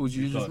social circles,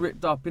 you just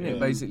ripped up, innit,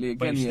 basically,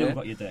 again, But you still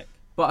got your deck.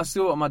 But I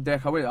still got my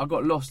deck. I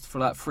got lost for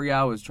like 3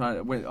 hours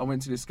I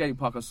went to the skate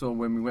park I saw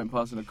when we went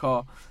past in the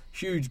car.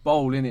 Huge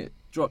bowl, innit.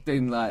 Dropped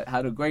in, like,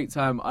 had a great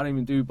time. I didn't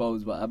even do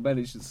bowls, but I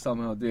managed to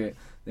somehow do it.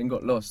 Then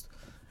got lost.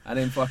 And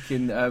then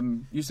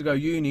fucking used to go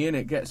uni,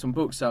 innit, get some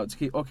books out to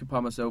keep occupy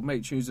myself,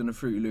 make tunes on the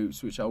Fruity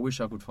Loops, which I wish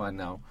I could find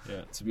now,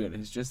 to be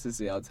honest, just to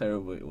see how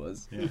terrible it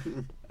was. Yeah.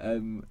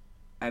 And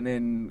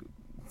then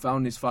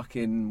found this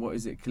fucking,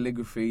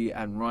 calligraphy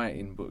and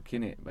writing book,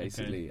 innit,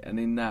 basically. Okay. And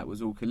in that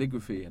was all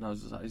calligraphy, and I was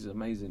just like, this is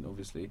amazing,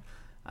 obviously.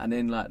 And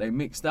then, like, they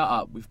mixed that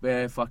up with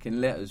bare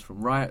fucking letters from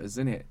writers,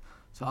 innit.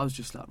 So I was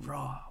just like,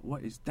 rah,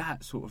 what is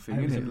that sort of thing,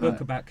 innit? It was a book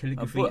about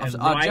calligraphy and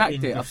I jacked it.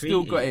 Graffiti. I've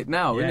still got it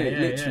now, innit?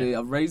 Literally,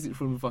 I've raised it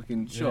from the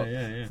fucking shop,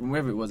 from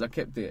wherever it was. I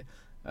kept it.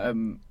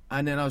 And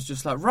then I was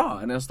just like, rah,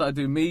 and then I started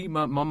doing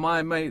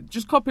my mate,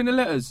 just copying the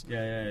letters.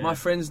 My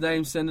friends'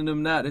 names, sending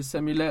them that, they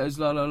send me letters,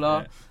 la la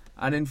la.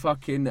 And then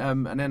fucking,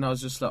 and then I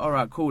was just like, all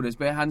right, cool, there's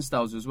better hand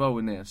styles as well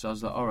in there. So I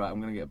was like, all right, I'm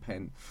going to get a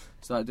pen.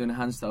 Started doing a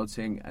hand style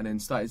thing, and then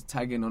started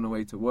tagging on the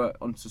way to work,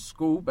 onto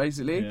school,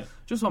 basically.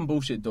 Just on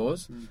bullshit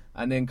doors.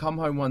 And then come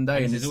home one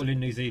day. And this is all in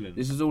New Zealand?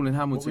 This is all in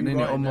Hamilton,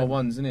 innit, on my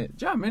ones, innit.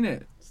 Jam,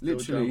 innit.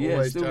 Literally,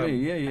 jam, still jam. me,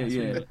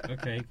 yeah.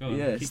 Okay, go on.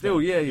 Yeah, keep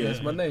still, going.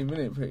 it's my name,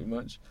 innit, pretty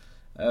much.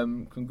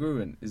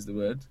 Congruent is the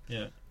word.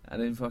 Yeah.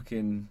 And then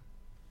fucking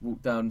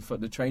walked down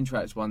the train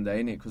tracks one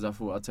day, innit, because I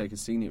thought I'd take a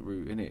scenic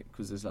route, innit,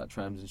 because there's like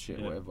trams and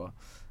shit, whatever.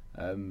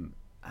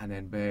 And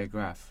then Bear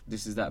Graph.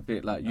 This is that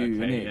bit like you,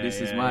 innit?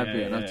 This is my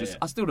bit. And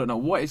I still don't know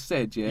what it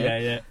said,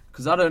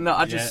 because I don't know.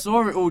 I just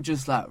saw it all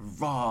just like,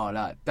 raw,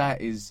 like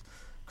that is...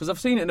 Because I've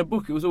seen it in the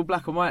book. It was all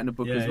black and white in the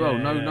book as well.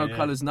 No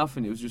colours,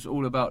 nothing. It was just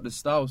all about the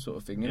style sort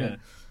of thing, innit?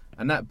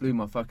 And that blew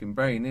my fucking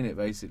brain, innit,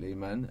 basically,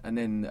 man. And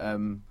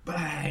then...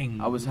 bang!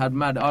 I had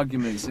mad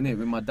arguments, innit,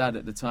 with my dad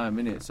at the time,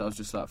 innit? So I was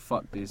just like,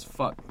 fuck this,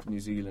 fuck New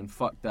Zealand,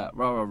 fuck that,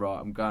 rah,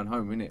 I'm going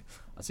home, innit?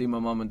 I see my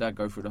mum and dad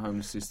go through the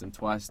homeless system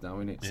twice now,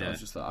 innit? So I was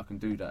just like, I can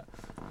do that.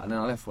 And then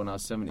I left when I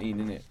was 17,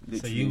 innit? Literally,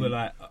 so you were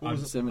like,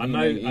 17,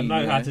 I 18,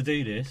 know how to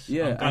do this,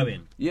 I'm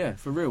going.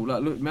 For real.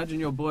 Like, look, imagine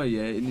your boy,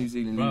 in New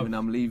Zealand leaving,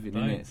 I'm leaving,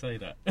 innit? Don't say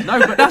that. No,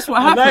 but that's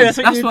what happened.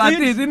 That's what I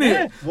did,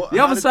 innit? Yeah. The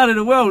other side of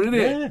the world,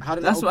 innit? How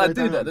did that's what I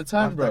did down? At the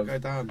time, how did bro. That go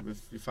down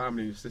with your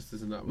family, your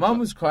sisters and that? Mum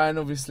was crying,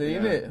 obviously,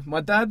 innit?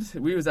 My dad,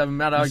 we was having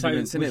mad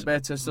arguments, innit? Bare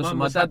testosterone.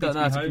 My dad don't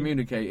know how to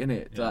communicate,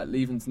 innit? Like,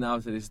 leaving now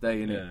to this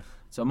day, innit? Yeah.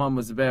 So mum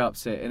was a bit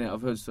upset, innit?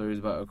 I've heard stories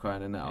about her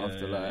crying and that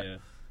after, like... Yeah.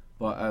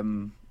 But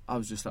I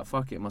was just like,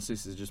 fuck it, my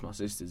sisters are just my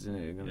sisters, innit?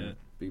 They're going to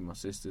be my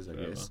sisters, I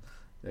guess.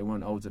 They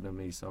weren't older than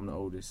me, so I'm the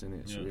oldest,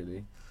 innit? So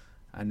really.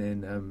 And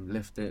then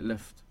left,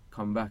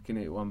 come back,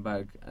 innit? One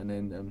bag. And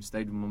then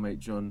stayed with my mate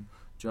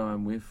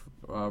Joanne with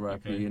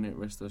R.I.P., innit?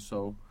 Rest her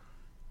soul.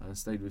 And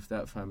stayed with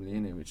that family,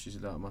 innit? Which is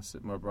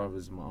like my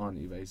brothers and my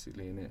auntie,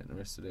 basically, innit? And the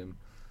rest of them.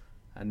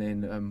 And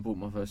then bought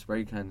my first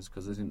spray cans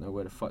because I didn't know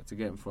where the fuck to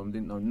get them from.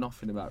 Didn't know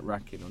nothing about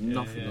racking or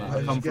nothing. Like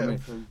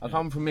I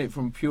come from it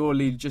from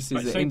purely just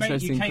as an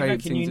interesting,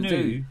 creative thing to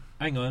do.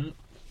 Hang on,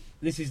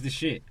 this is the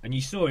shit, and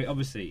you saw it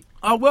obviously.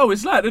 Oh well,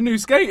 it's like the new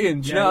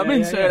skating. Do you know what I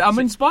mean? So I'm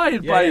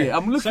inspired by it.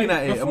 I'm looking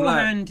at it.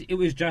 Beforehand, I'm like, it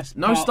was just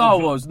no Star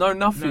Wars, no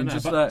nothing.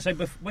 Just like so.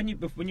 When you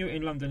were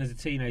in London as a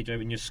teenager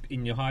in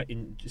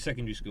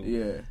secondary school,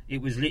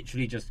 it was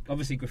literally just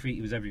obviously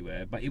graffiti was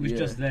everywhere, but it was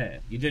just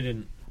there.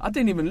 I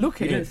didn't even look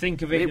at it. You didn't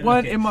think of it. It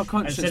weren't in my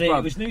conscience, bro.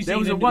 It was New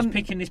Zealand. There was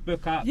picking this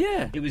book up.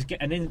 Yeah. It was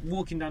and then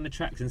walking down the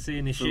tracks and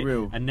seeing this For shit.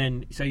 real. And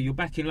then so you're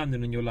back in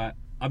London and you're like,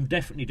 I'm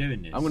definitely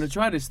doing this. I'm going to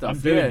try this stuff. I'm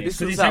doing this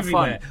was that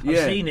everywhere. fun.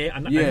 I've seen it.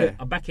 And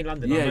I'm back in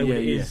London. I know what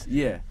it is.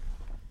 Yeah.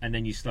 And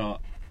then you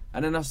start.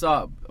 And then I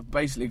start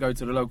basically go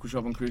to the local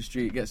shop on Crew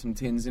Street, get some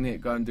tins in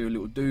it, go and do a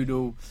little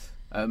doodle,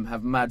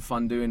 have mad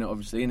fun doing it,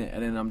 obviously, in it.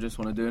 And then I just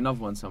want to do another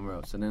one somewhere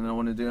else. And then I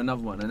want to do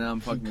another one. And then I'm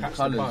fucking with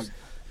colours.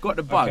 Got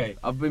the bug. Okay.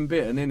 I've been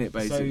bitten in it,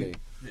 basically.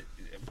 So,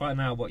 by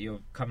now, you're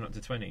coming up to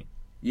 20?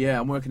 Yeah,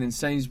 I'm working in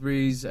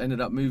Sainsbury's.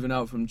 Ended up moving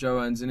out from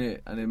Joanne's in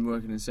it, and then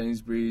working in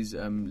Sainsbury's,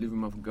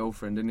 living with my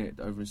girlfriend in it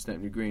over in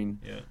Stepney Green.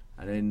 Yeah.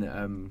 And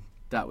then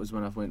that was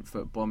when I went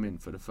for bombing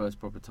for the first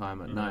proper time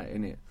at night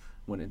in it.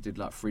 When it did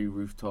like 3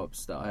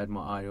 rooftops that I had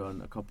my eye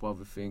on, a couple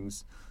other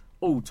things,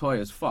 all toy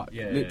as fuck.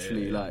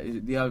 Literally,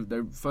 like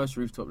the first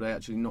rooftop they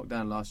actually knocked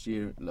down last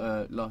year.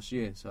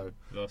 So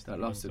that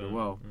lasted a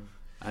while.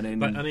 And then,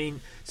 but I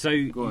mean, so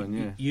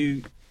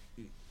you're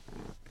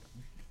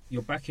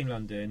back in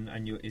London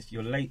and it's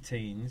your late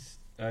teens,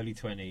 early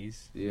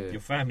 20s. Yeah.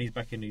 Your family's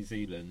back in New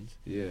Zealand.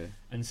 Yeah.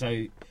 And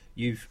so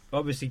you've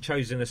obviously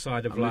chosen a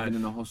side of life. Living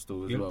in a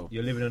hostel as well.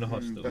 You're living in a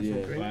hostel.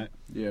 Right?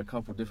 Yeah, a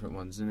couple of different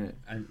ones, isn't it?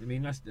 And I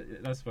mean that's deep.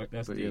 That's a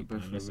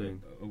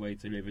way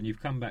to live. And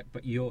you've come back,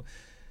 but you're.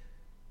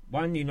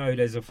 One, you know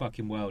there's a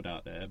fucking world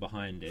out there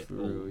behind it. For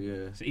real,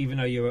 yeah. So even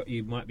though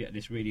you might be at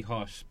this really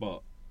harsh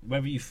spot,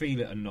 whether you feel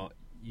it or not,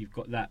 you've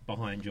got that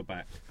behind your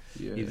back.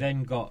 Yeah. You've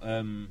then got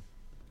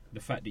the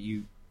fact that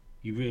you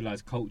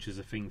realise culture's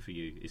a thing for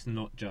you. It's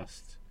not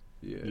just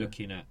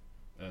looking at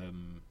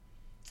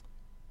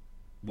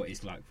what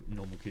it's like for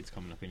normal kids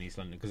coming up in East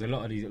London, because a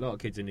lot of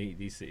kids in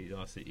these cities,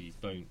 our cities,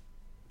 don't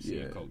see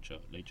a culture.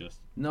 They just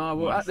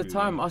at the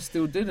time I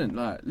still didn't,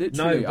 like,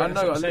 literally. I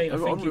know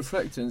on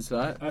reflections,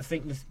 like, I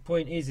think the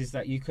point is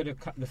that you could have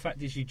the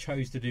fact is you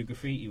chose to do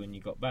graffiti when you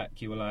got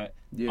back. You were like,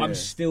 I'm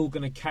still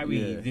going to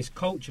carry this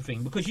culture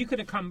thing, because you could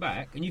have come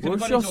back and you could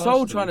have it's your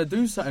soul trying to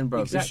do something,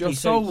 bro. Exactly. It's your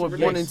soul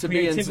wanting to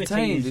be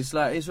entertained. It's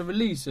like, it's a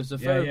release, it's a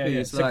therapy.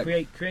 It's so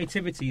like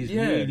creativity is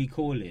really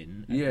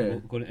calling.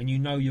 And you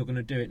know you're going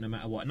to do it no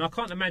matter what. And I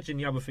can't imagine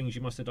the other things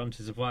you must have done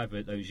to survive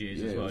those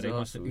years as well. They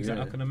must have,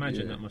 I can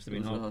imagine that must have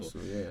been hardcore.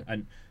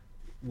 And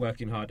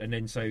working hard. And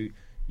then so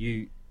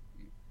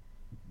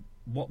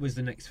what was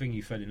the next thing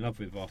you fell in love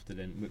with after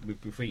then with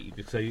graffiti?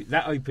 So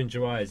that opened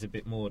your eyes a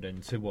bit more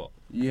than to what?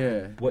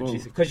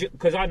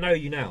 Because I know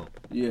you now.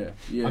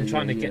 I'm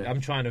trying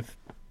to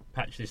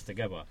patch this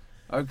together.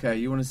 Okay,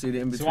 you want to see the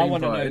in between? So I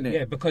want to know,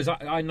 yeah, because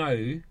I know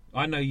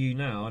you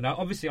now, and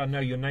obviously I know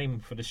your name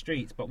for the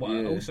streets, but what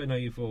I also know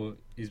you for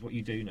is what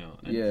you do now.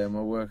 And my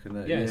work and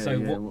that. Yeah, so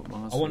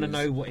I want to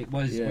know what it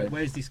was. Yeah.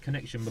 Where's this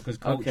connection? Because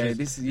culture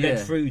led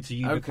through to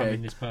you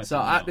becoming this person. So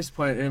at this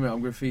point, I'm a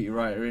graffiti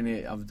writer,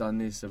 innit? I've done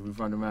this, we've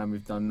run around,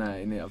 we've done that,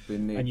 innit? I've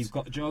been. And you've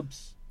got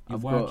jobs. You're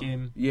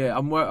working.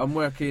 I'm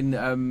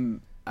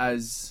working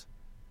as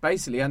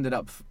basically ended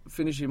up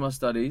finishing my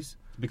studies.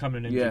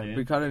 Becoming an engineer. Yeah,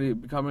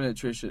 becoming an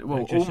electrician.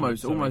 Well,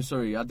 almost.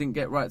 Sorry, I didn't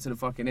get right to the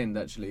fucking end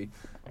actually,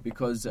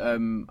 because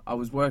I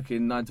was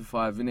working 9 to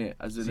 5 in it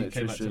as an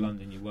electrician. You came back to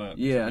London, you worked.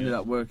 Yeah, I ended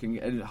up working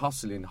and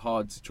hustling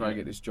hard to try and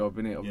get this job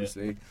in it,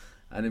 obviously,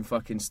 and then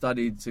fucking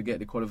studied to get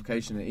the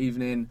qualification in the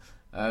evening.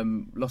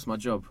 Lost my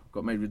job,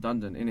 got made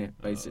redundant in it,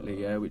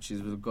 basically, which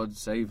is God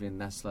saving.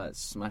 That's like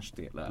smashed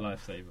it, like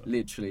lifesaver.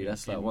 Literally,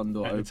 that's like one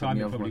door open,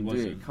 the other one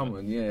did. Come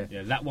on, yeah.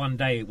 That one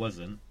day it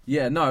wasn't.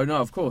 Yeah, no,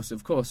 of course,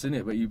 in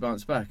it, but you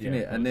bounce back in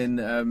it, and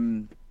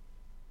then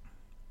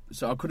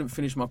so I couldn't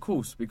finish my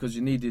course because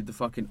you needed the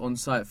fucking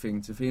on-site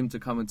thing for him to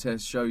come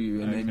and show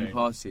you, and then you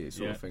pass it,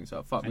 sort of thing. So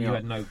it fucked me up.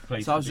 Had no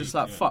place so I was just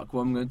like, fuck,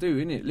 what I'm going to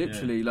do, innit?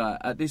 Literally, like,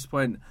 at this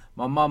point,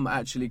 my mum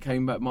actually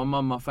came back.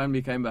 My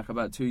family came back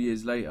about 2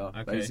 years later,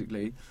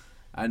 basically.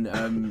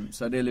 And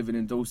so they're living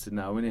in Dalston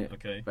now, innit?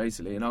 Okay.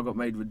 Basically. And I got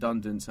made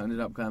redundant, so I ended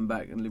up going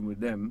back and living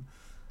with them.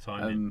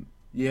 Timing.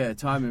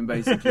 Timing,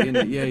 basically,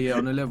 innit? Yeah,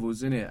 on the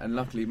levels, innit? And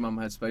luckily, mum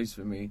had space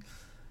for me.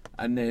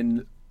 And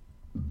then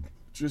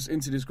just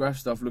into this graph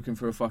stuff, looking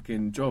for a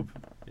fucking job.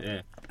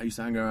 Yeah. I used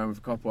to hang around with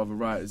a couple other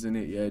writers,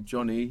 innit? Yeah,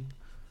 Johnny,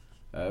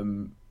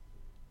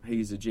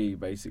 he's a G,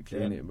 basically,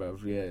 innit,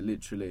 bruv? Yeah,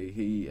 literally,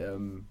 he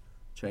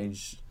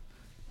changed.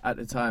 At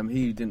the time,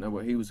 he didn't know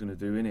what he was going to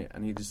do, innit?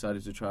 And he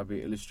decided to try to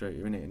be an illustrator,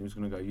 innit? And he was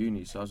going to go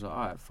uni. So I was like,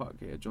 alright, fuck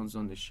yeah, John's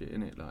on this shit,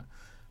 innit? Like,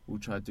 we'll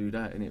try to do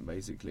that, innit,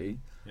 basically.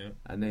 Yeah.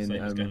 And then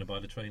same as going to buy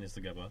the trainers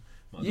together.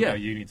 Might yeah, go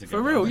uni together.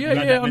 for real,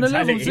 on the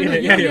levels,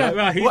 innit? Yeah.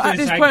 Well, at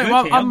this point,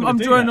 I'm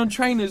drawing on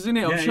trainers,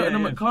 innit? I'm shooting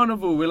them at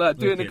Carnival. We're like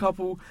doing a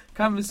couple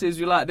canvases.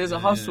 We're like, there's a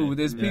hustle,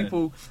 there's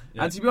people.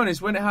 Yeah. And to be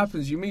honest, when it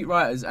happens, you meet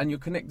writers and you're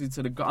connected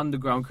to the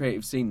underground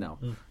creative scene now.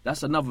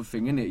 That's another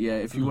thing, innit? Yeah,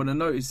 if you want to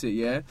notice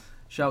it,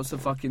 shouts to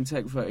fucking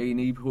Tech 13.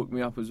 He hooked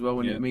me up as well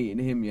when meeting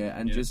him,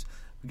 and just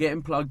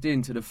getting plugged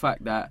into the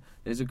fact that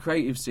there's a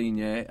creative scene,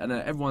 and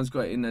everyone's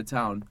got it in their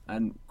town,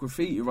 and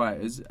graffiti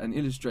writers and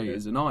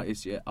illustrators and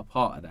artists, are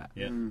part of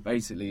that,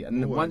 basically.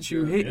 And once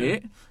you hit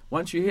it,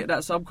 once you hit that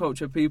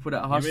subculture, people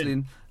that are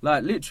hustling,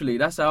 like literally,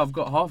 that's how I've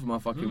got half of my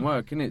fucking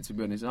work, innit, to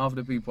be honest. And half of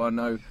the people I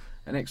know,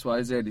 and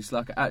XYZ, it's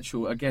like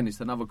it's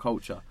another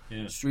culture.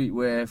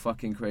 Streetwear,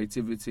 fucking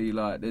creativity,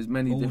 like there's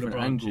many different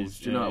angles,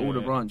 do you know, all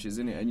the branches,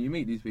 innit? And you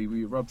meet these people,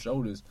 you rub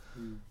shoulders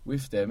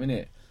with them,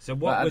 innit? So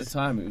what at the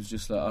time it was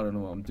just like, I don't know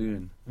what I'm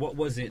doing. What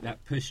was it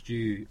that pushed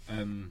you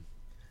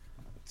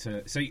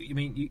to? So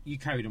you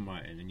carried on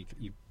writing and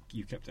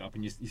you kept it up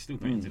and you're still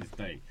painting to this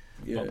day.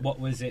 Yeah. But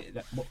what was it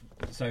that?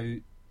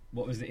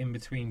 What was the in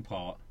between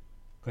part?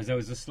 Because there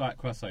was a slight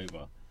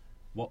crossover.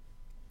 What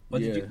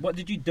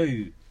did you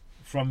do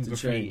from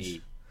graffiti?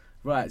 Change.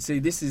 Right, see,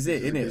 this is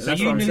it, innit? So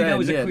that's you what I'm knew saying. There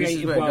was a creative this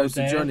is where it goes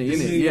to Johnny,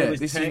 innit?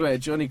 This is where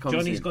Johnny comes in.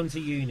 Johnny's gone to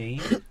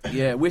uni.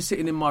 We're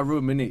sitting in my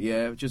room,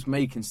 innit? Just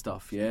making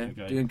stuff,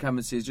 doing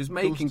canvases, just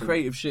making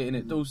creative shit in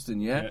it,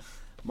 Dalston,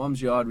 Mum's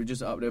yard, we're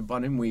just up there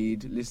bunning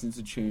weed, listening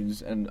to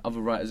tunes, and other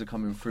writers are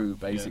coming through,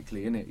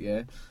 basically,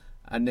 innit?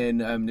 And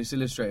then this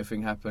illustrator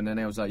thing happened, and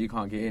I was like, you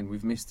can't get in,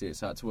 we've missed it.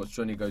 So I had to watch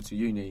Johnny go to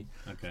uni.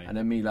 Okay. And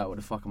then me, like, what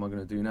the fuck am I going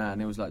to do now?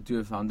 And it was like, do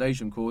a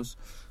foundation course.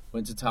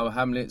 Went to Tower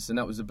Hamlets, and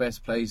that was the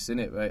best place,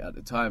 innit, right, at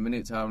the time,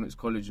 innit? Tower Hamlets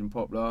College in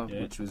Poplar,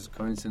 which was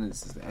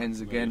coincidence, the ends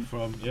again.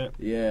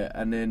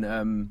 And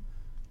then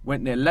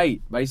went there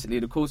late, basically.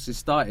 The course has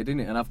started,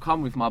 innit? And I've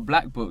come with my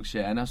black books,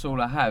 and that's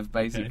all I have,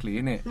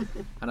 basically, innit?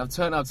 And I've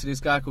turned up to this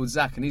guy called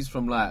Zach, and he's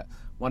from, like,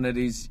 one of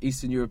these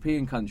Eastern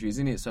European countries,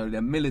 innit? So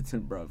they're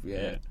militant, bruv,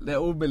 They're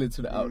all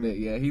militant out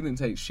there, He didn't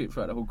take shit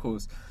throughout the whole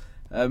course.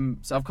 So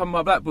I've come with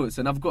my black books,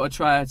 and I've got to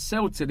try to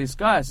sell to this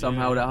guy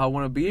somehow that I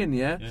want to be in,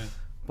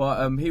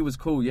 But he was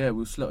cool,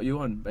 we'll slot you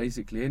on,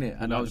 basically,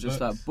 innit? And I was just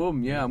like,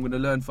 boom, I'm going to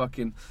learn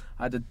fucking...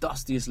 I had the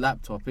dustiest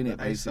laptop, innit,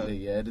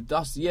 basically, the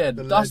dusty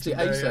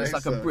Acer, it's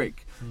like a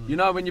brick. You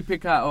know when you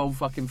pick out an old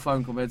fucking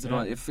phone compared to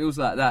it feels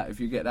like that if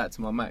you get that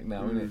to my Mac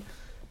now, innit?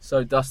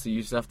 So dusty, you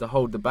used to have to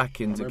hold the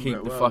back in to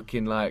keep the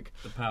fucking, like,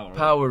 the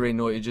power in,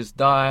 or you just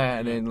die,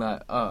 and then,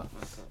 like,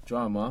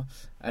 drama.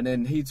 And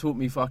then he taught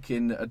me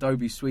fucking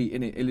Adobe Suite,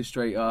 innit,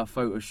 Illustrator,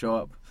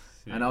 Photoshop.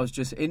 And I was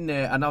just in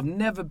there, and I've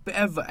never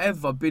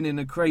ever been in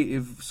a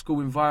creative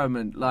school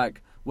environment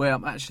like where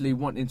I'm actually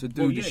wanting to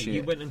do the shit.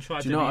 You went and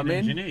tried to be an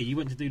engineer. You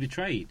went to do the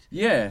trade.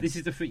 Yeah. This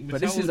is the thing. But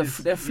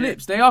they're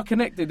flips. They are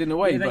connected in a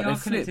way, but they're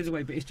connected in a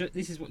way. But it's just,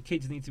 this is what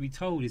kids need to be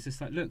told. It's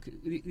just like, look,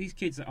 these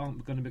kids that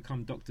aren't going to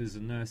become doctors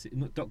and nurses,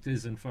 not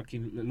doctors and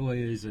fucking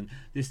lawyers and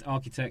this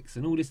architects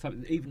and all this type,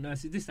 even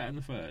nurses, this, that, and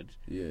the third.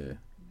 Yeah.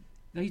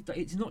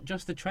 it's not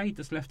just the trade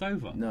that's left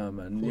over. No,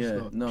 man.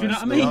 Yeah, no. Do you know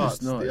what I mean?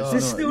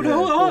 It's still the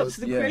whole arts,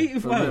 the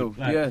creative world.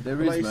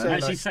 There is, man.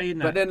 Actually saying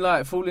that. But then,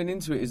 like, falling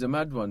into it is a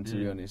mad one, to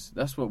be honest.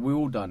 That's what we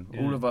all done.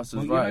 All of us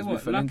as writers, we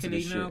fell into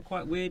this shit. Luckily now,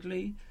 quite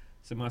weirdly,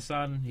 so my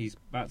son, he's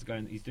about to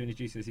go. He's doing his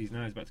GCSEs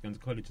now. He's about to go into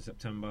college in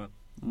September.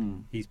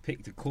 He's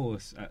picked a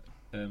course at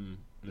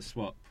the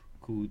Swap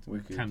called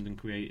Camden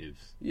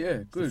Creatives. Yeah,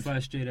 good. It's the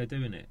first year they're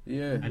doing it.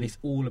 Yeah. And it's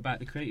all about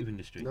the creative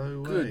industry.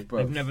 No way. Good, bro.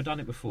 They've never done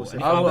it before.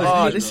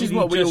 This is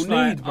what we all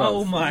need, bro.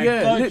 Oh my God.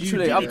 Yeah,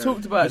 literally. I've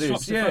talked about this.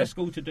 Swap's the first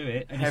school to do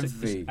it. And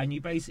Heavy. And you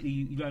basically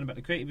you learn about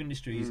the creative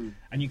industries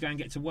and you go and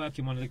get to work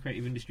in one of the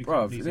creative industry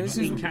bro, companies.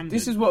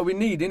 This is what we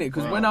need, innit?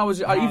 Because when I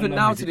was, even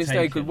now to this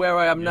day, because where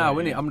I am now,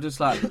 innit, I'm just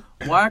like,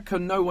 why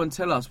can no one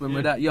tell us when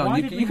we're that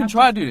young? You can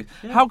try to do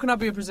this. How can I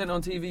be a presenter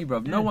on TV,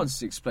 bro? No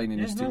one's explaining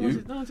this to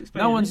you.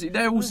 No one's.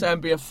 They're all saying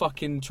be a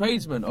fucking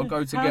tradesman or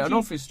go to get an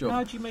office job.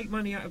 How do you make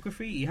money out of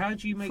graffiti? How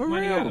do you make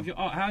money out of your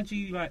art? How do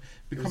you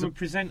become a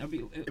presenter?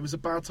 It was a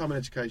bad time in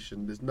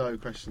education. There's no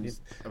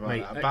questions about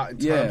that. About in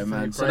time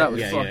man. So that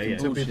was fucking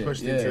to be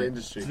pushed into the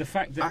industry. The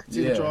fact that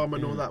acting, drama,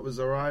 and all that was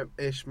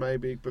alright-ish,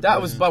 maybe. That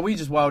was, but we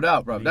just wild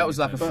out, bro. That was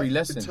like a free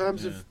lesson. In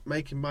terms of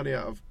making money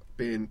out of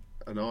being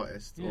an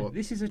artist or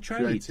this is a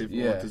trade. Creative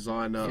or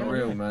designer,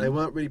 real, man. They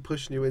weren't really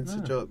pushing you into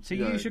jobs. To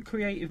use your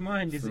creative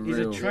mind is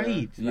a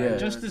trade,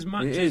 just as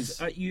much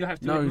as you have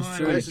to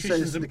admire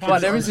electricians and but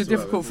there is a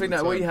difficult thing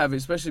that we have,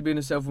 especially being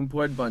a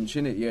self-employed bunch,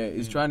 innit?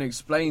 Is trying to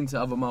explain to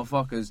other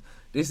motherfuckers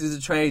this is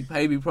a trade,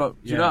 pay me prop.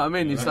 Do you know what I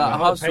mean? It's like a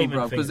hustle,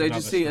 bro, because they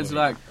just see it as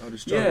like,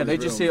 they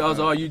just see it as,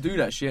 oh, you do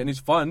that shit and it's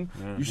fun.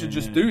 You should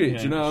just do it.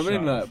 Do you know what I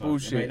mean? Like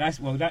bullshit. That's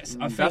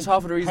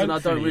half of the reason I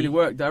don't really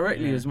work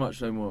directly as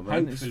much no more,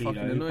 man. It's fucking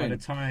annoying. By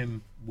the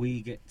time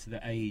we get to the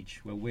age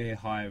where we're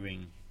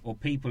hiring, or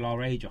people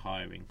our age are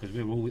hiring, because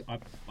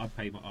I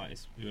pay my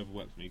artists, whoever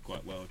works for me,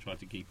 quite well. I try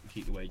to keep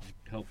the wage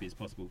healthy as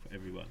possible for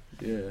everyone.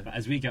 Yeah. But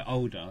as we get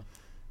older,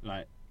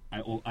 like.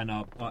 And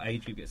our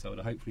age group gets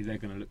older, hopefully they're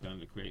going to look down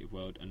the creative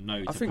world and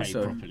know to pay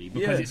properly,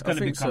 because it's going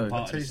to become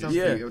part of it.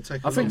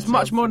 I think it's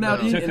much more now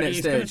the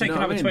internet's there. It's going to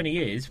take another 20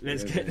 years.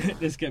 Let's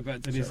get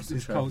back to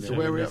this culture. So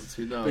where are we up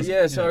to now?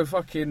 But so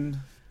fucking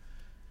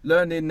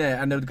learning there,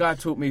 and the guy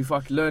taught me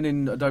fucking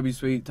learning Adobe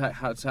Suite,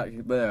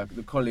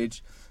 the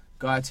college.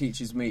 Guy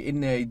teaches me in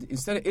there,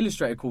 instead of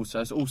Illustrator course, so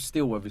it's all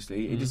still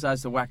obviously, he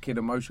decides to whack in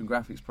a motion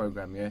graphics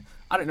program,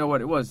 I don't know what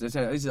it was. They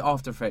said this is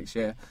After Effects,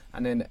 and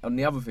then on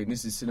the other thing,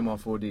 this is Cinema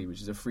 4D, which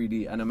is a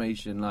 3D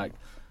animation, like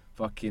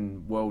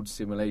fucking world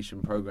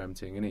simulation program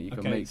thing, innit? You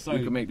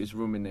can make this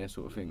room in there,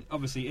 sort of thing.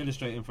 Obviously,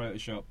 Illustrator and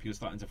Photoshop, you're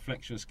starting to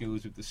flex your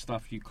skills with the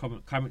stuff you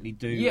currently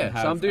do. So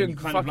I'm doing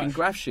fucking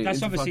graph shit.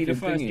 That's obviously the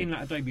first thing,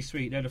 like Adobe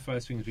Suite. They're the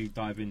first things we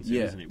dive into,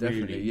 isn't it?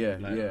 Definitely,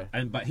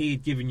 really? But he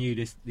had given you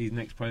these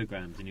next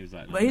programs, and he was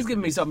like, but he's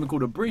given me something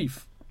called a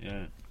brief.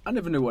 Yeah. I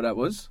never knew what that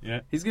was. Yeah.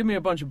 He's giving me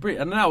a bunch of briefs.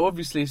 And now,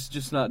 obviously, it's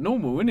just like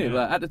normal, isn't it?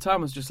 Like, at the time,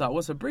 I was just like,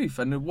 what's a brief?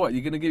 And what,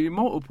 you're going to give me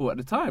multiple at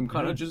the time?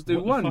 Can't I just do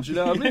one? Do you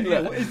know what I mean?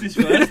 Like, what is this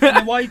first?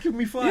 And why are you giving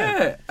me 5?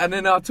 Yeah. And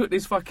then I took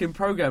this fucking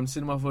program,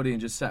 Cinema 4D, and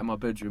just sat in my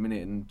bedroom,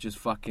 innit? And just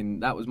fucking,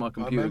 that was my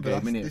computer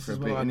game, innit? For a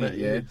bit, innit?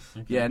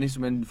 Yeah. Yeah, and this is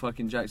when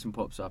fucking Jackson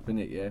pops up,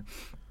 innit? Yeah.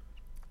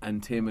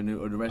 And Tim and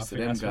the rest of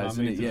them guys,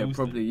 innit?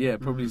 Yeah,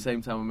 probably the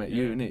same time I met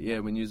you, innit? Yeah,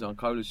 when you was on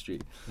Kohler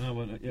Street. No,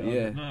 well,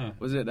 no.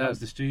 Was it that? That was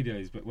the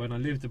studios, but when I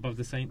lived above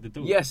the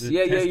door. Yes,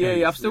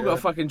 yeah. I've still got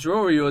a fucking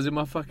drawer of yours in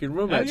my fucking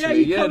room,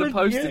 actually. Yeah, the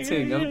poster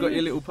thing. I've got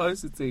your little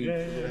poster thing.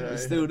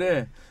 It's still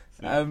there.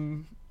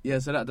 So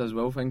that does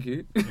well, thank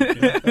you.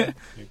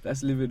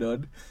 That's living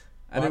on.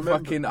 And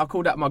then I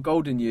called that my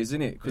golden years,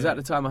 innit? Because at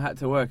the time I had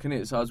to work,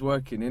 innit? So I was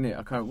working, innit?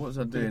 What was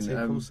I doing?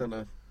 Call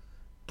centre.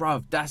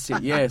 Bruv, that's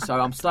it, so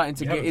I'm starting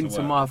to get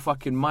into my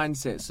fucking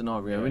mindset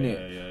scenario,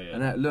 innit?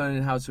 And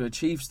learning how to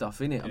achieve stuff,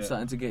 innit? I'm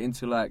starting to get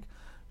into, like,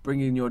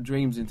 bringing your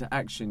dreams into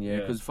action,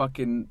 because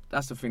fucking,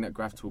 that's the thing that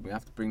Graf taught me. I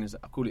have to bring this,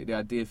 I call it the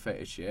idea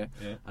fetish, and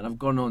I've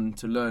gone on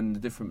to learn the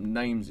different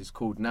names it's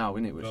called now,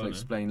 innit? Which I'll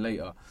explain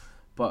later.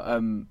 But,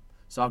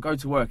 so I go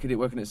to work,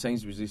 working at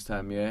Sainsbury's this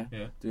time,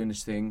 doing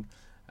this thing.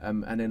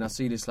 And then I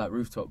see this, like,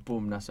 rooftop,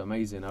 boom, that's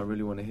amazing. I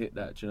really want to hit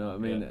that, do you know what I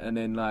mean? And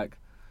then, like,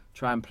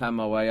 try and plan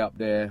my way up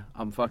there.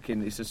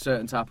 It's a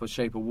certain type of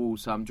shape of wall,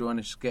 so I'm drawing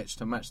a sketch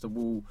to match the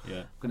wall.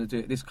 I'm going to do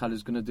it this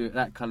colour's, going to do it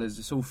that colour's.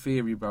 It's all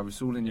theory, bro.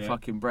 It's all in your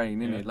fucking brain,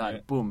 innit?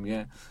 Like, boom,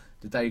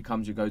 The day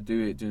comes, you go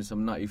do it, doing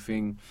some nutty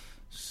thing,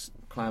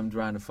 climbed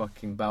around a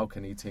fucking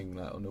balcony thing,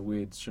 like, on the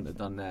weird, shouldn't have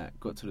done that.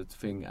 Got to the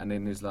thing, and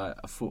then there's, like,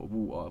 a foot of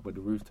water where the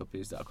rooftop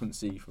is that I couldn't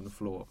see from the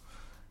floor.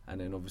 And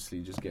then, obviously,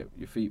 you just get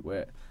your feet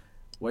wet.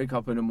 Wake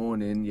up in the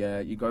morning,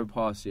 you go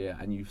past,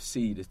 and you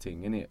see the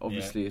thing, innit?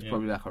 Obviously, it's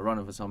probably like a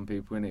runner for some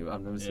people, innit?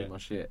 I've never seen my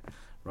shit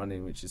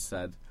running, which is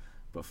sad.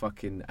 But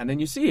fucking... And then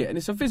you see it, and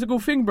it's a physical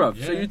thing,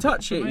 bruv. So you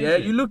touch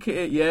it, you look at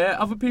it,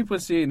 other people are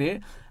seeing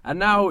it, and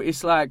now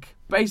it's like,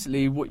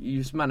 basically, what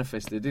you've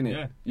manifested,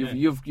 innit?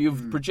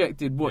 You've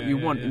projected what you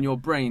want in your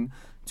brain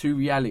to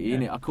reality,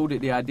 innit? I called it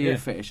the idea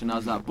fetish, and I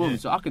was like, boom,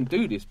 so I can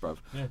do this, bruv.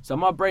 Yeah. So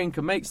my brain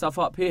can make stuff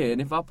up here, and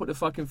if I put the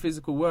fucking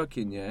physical work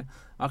in,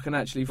 I can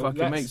actually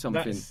make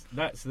something.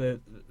 That's the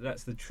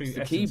true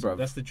essence. Key, bruv.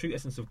 That's the true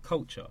essence of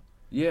culture.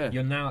 Yeah.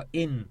 You're now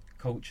in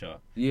culture.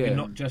 Yeah. You're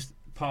not just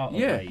part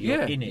of it.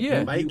 You're in it.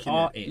 Yeah. You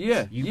are it.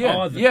 Yeah. You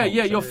are the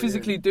culture. You're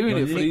physically doing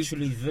You're it.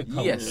 Literally the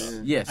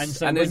culture. Yes. And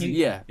so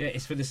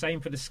it's for the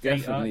same for the skater.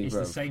 Definitely, it's bruv.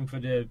 the same for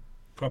the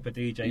proper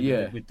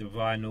DJ with the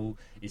vinyl.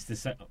 It's the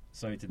same.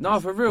 Sorry to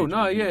for real.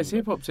 It's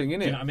hip hop thing, innit?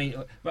 Do you know what I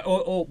mean? But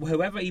or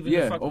whoever, even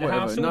the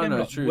house,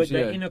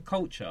 they're in a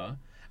culture.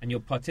 And you're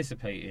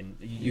participating.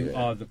 You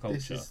are the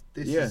culture.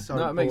 This is so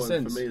important makes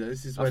sense. for me.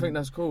 Though. I think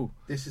that's cool.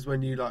 This is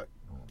when you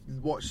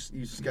watch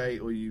you skate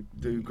or you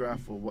do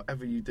graph or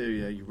whatever you do.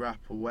 You rap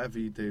or whatever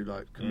you do.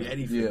 Can be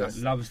anything. That's,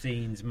 love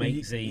scenes,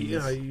 make scenes.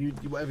 You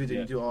whatever you do,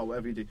 you do art,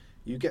 whatever you do.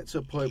 You get to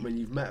a point when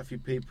you've met a few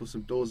people,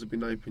 some doors have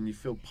been opened, you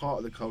feel part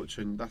of the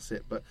culture, and that's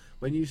it. But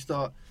when you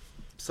start,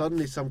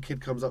 suddenly some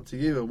kid comes up to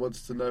you and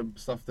wants to know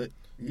stuff that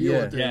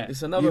you're doing. Yeah.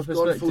 It's another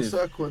perspective. Gone full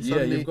circle, and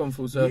suddenly you've gone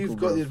full circle. You've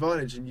got the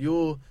advantage, and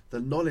you're the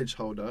knowledge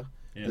holder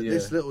that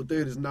this little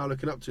dude is now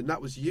looking up to, and that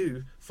was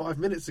you 5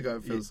 minutes ago.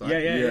 It feels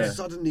like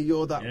suddenly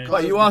you're that. Yeah.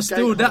 But you are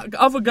still that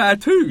other guy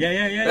too.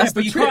 Yeah. That's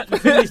the trick.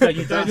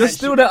 You're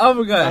still that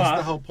other guy. That's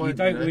the whole point. You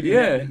don't really.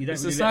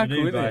 It's a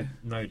cycle, isn't it?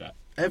 Know that.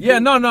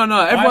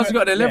 No. Everyone's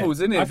got their levels,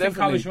 isn't it? I think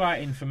I was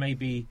writing for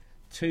maybe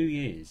 2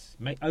 years,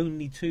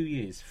 only 2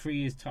 years, 3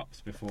 years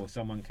tops before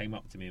someone came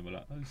up to me and were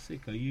like, "Oh,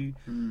 sick, are you?"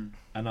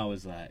 And I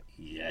was like,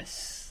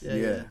 "Yes,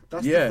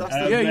 that's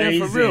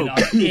for real."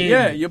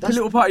 Your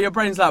little part of your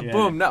brain's like,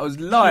 "Boom, that was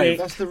live."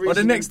 That's the reason. Or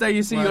the next day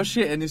you see your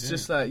shit and it's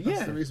just like,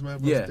 that's the reason why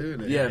everyone's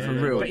doing it. Yeah, for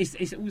real. But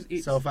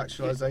it's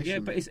self-actualization. Yeah,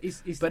 but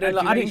it's. But then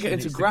I didn't get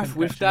into graph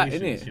with that,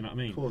 innit? You know what I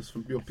mean? Of course,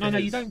 from your peers. No,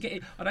 you don't get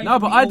it. No,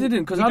 but I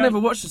didn't because I never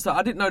watched the stuff.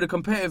 I didn't know the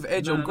competitive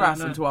edge on graph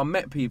until I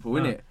met people,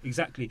 innit?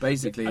 Exactly.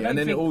 Basically, and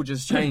then it all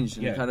just changed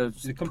and kind of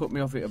put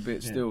me off it a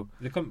bit still.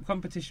 The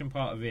competition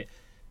part of it,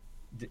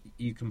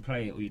 you can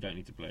play it or you don't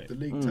need to play it. The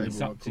league table,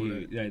 it's up to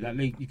you. Yeah, that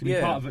league, you can be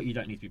part of it. You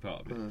don't need to be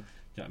part of it. Do you know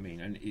what I mean?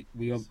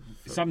 And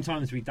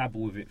sometimes we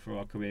dabble with it for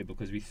our career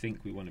because we think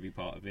we want to be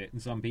part of it,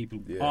 and some people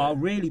are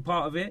really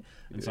part of it,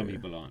 and some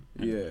people aren't.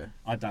 And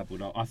I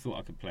dabbled. I thought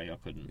I could play. I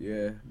couldn't.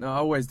 Yeah. No, I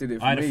always did it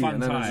for me,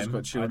 and then I just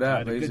got chilled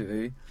out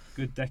basically.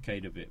 Good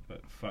decade of it,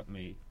 but fuck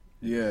me.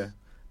 Yeah.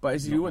 But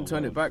you wouldn't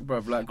turn it back,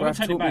 bruv. Like, Graph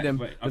taught me them.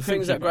 The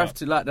things that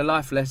Graph, like the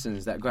life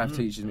lessons that Graph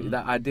teaches me,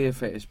 that idea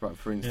fetish, bruv,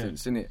 for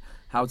instance, innit?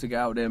 How to get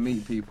out there and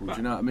meet people, do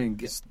you know what I mean?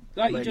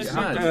 Like you just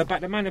said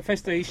about the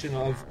manifestation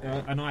of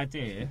an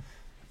idea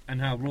and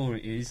how raw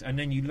it is, and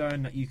then you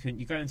learn that you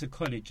go into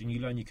college and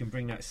you learn you can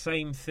bring that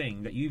same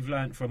thing that you've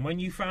learned from when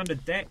you found a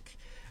deck.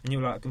 And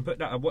you're like, I can put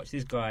that. I watch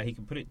this guy. He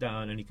can put it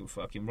down and he can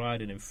fucking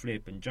ride it and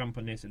flip and jump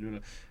on this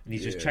and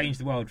he's just changed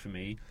the world for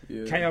me.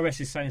 Yeah.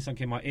 KRS is saying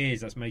something in my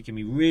ears that's making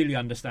me really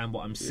understand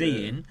what I'm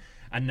seeing.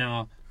 And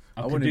now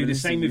I can do the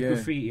same with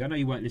graffiti. I know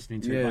you weren't listening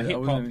to it, but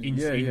hip hop in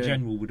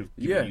general would have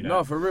given you that.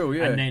 No, for real.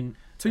 Yeah. And then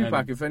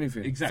Tupac, if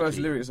anything. Exactly. First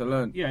lyrics I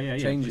learned.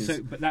 Changes.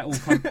 But that all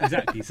comes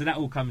exactly. So that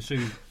all comes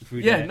through.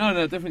 Yeah, no,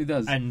 it definitely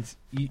does. And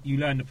you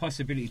learn the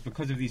possibilities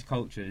because of these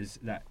cultures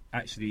that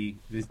actually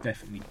there's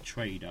definitely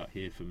trade out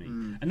here for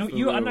me. I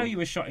know you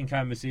were shotting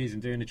canvases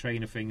and doing the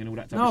trainer thing and all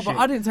that type of shit. No, but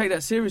I didn't take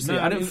that seriously.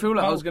 I didn't feel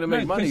like I was going to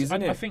make money,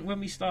 isn't it? I think when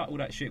we start all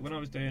that shit, when I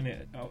was doing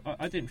it,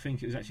 I didn't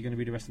think it was actually going to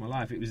be the rest of my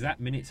life. It was that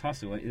minute's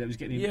hustle. It was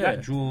getting me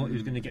that draw. It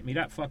was going to get me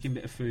that fucking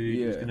bit of food.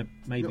 It was going to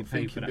maybe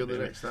pay for that. The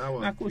next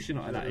hour. Now, of course you're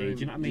not at that age.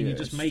 You know what I mean? You're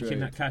just making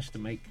that cash to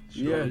make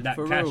that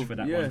cash for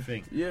that one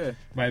thing. Yeah.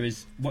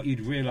 Whereas what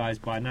you'd realise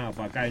by now,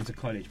 by going to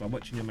college, by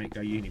watching your mate go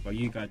uni, by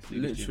you going to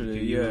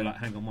literally, you're like,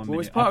 hang on 1 minute. Well,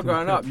 it's part of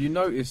growing up. You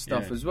notice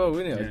stuff as well,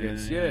 innit? I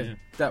guess,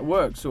 that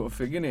work sort of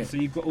thing, innit? So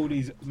you've got all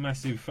these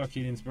massive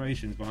fucking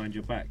inspirations behind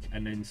your back,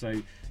 and then so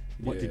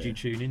what did you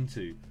tune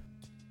into?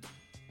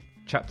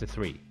 Chapter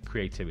 3: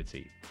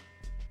 Creativity.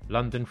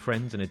 London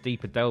friends and a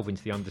deeper delve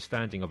into the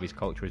understanding of his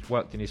culture has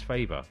worked in his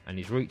favour, and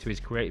his route to his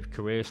creative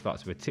career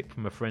starts with a tip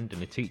from a friend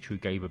and a teacher who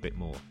gave a bit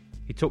more.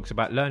 He talks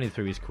about learning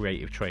through his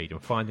creative trade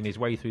and finding his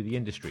way through the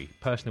industry,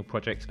 personal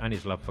projects and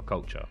his love for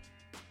culture.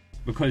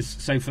 Because,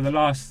 so for the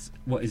last,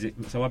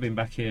 so I've been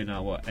back here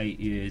now, 8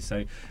 years,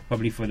 so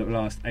probably for the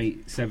last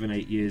 7,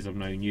 8 years I've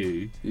known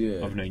you,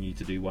 I've known you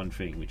to do one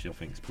thing, which I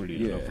think is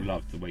brilliant. I've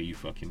loved the way you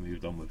fucking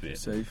moved on with it.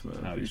 Safe,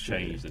 man. How it's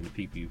changed and the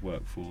people you've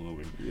worked for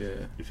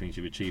and the things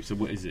you've achieved. So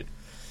what is it?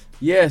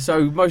 Yeah,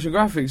 so motion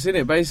graphics,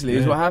 innit, basically,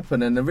 is what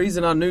happened. And the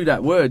reason I knew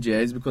that word,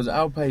 is because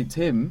Alpay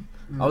Tim,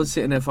 I was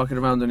sitting there fucking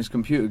around on his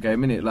computer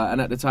game, innit, and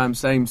at the time,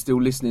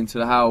 still listening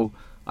to how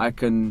I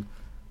can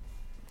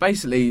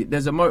basically,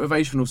 there's a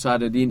motivational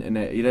side of the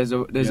internet.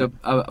 There's a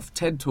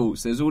TED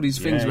Talks. There's all these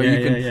things where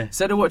you can,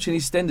 instead of watching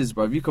EastEnders,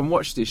 bro, you can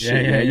watch this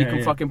shit. You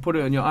can fucking put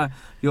it on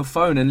your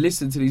phone and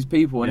listen to these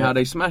people and how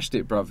they smashed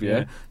it,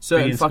 bruv.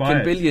 Certain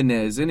fucking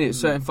billionaires, innit?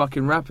 Certain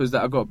fucking rappers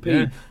that have got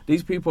P.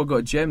 These people have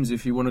got gems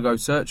if you want to go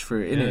search for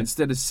it, innit?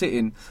 Instead of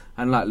sitting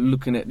and like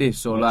looking at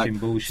this or watching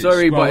like bullshit,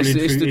 sorry, but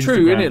it's the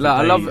truth, innit?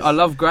 Like I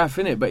love graph,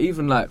 innit? But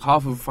even like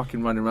half of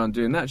fucking running around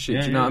doing that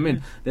shit, do you know what I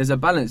mean? There's a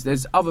balance.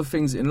 There's other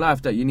things in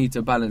life that you need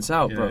to balance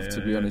out, bruv,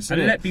 to be honest.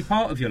 And let be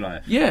part of your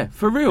life. Yeah,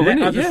 for real,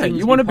 innit? Yeah,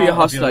 you want to be a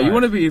hustler. You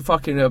want to be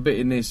fucking a bit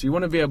in this. You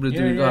want to be able to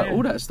do like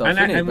all that stuff,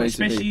 innit? And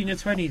especially in your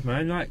 20s,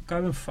 man, like go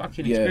and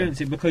fucking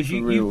experience it, because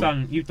you've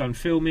done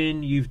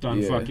filming, you've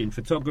done fucking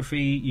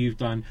photography, you've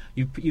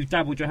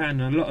dabbled your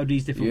hand in a lot of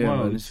these different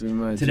worlds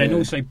to then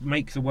also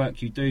make the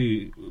work you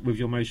do with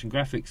your motion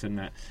graphics and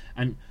that.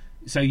 And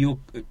so you're,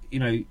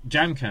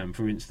 Jamcam,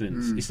 for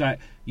instance, it's like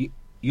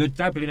you're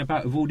dabbling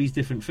about with all these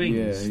different things.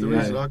 It's the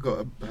reason I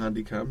got a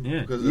handy cam.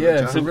 Because of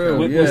the real.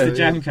 What's the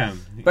Jamcam?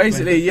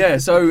 Basically,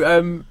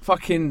 so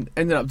fucking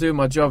ended up doing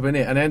my job in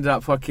it, and ended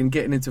up fucking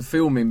getting into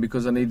filming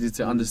because I needed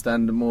to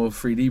understand the more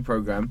 3D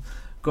program.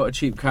 Got a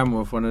cheap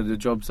camera off one of the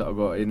jobs that I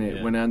got in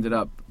it when I ended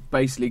up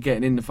basically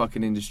getting in the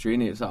fucking industry,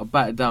 innit? So I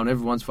battered down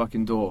everyone's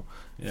fucking door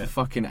for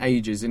fucking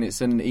ages, innit?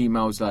 Sending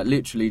emails, like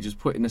literally just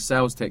putting a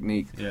sales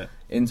technique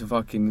into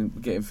fucking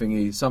getting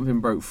thingy. Something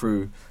broke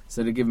through,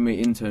 so they're giving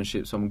me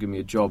internship, someone give me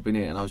a job,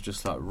 innit? And I was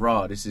just like,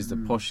 rah, this is the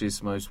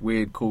poshest, most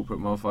weird corporate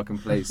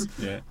motherfucking place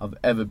I've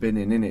ever been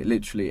in, innit?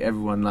 Literally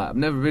everyone, like, I've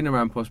never been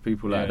around posh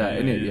people like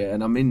that, innit?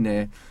 And I'm in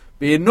there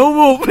being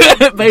normal,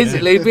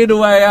 basically, being the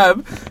way I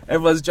am.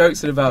 Everyone's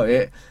joking about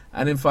it.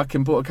 And then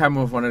fucking bought a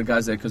camera off one of the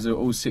guys there because they're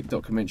all sick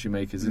documentary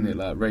makers, innit?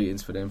 Like,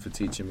 ratings for them for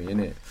teaching me,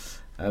 innit?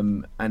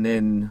 And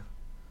then,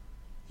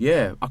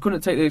 I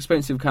couldn't take the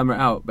expensive camera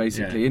out,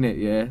 basically,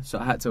 innit? So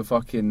I had to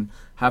fucking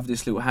have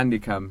this little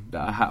handycam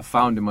that I had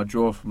found in my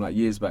drawer from like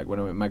years back when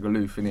I went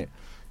Magaluf, innit?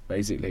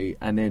 Basically.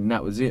 And then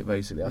that was it,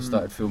 basically. I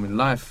started filming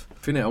life,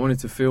 innit? I wanted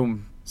to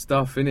film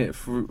stuff, innit?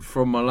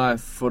 From my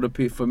life, for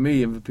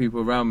me and for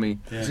people around me.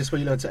 Is this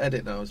where you learn to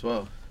edit now as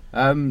well?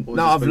 No,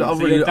 I've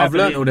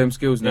learned all them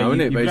skills now,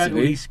 innit? You've basically, learned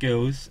all these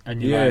skills,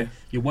 and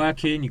you're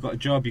working. You've got a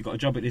job. You've got a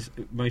job at this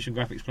motion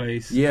graphics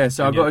place. Yeah,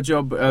 so I got a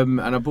job,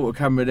 and I bought a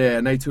camera there,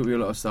 and they taught me a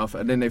lot of stuff,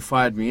 and then they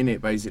fired me in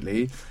it,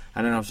 basically.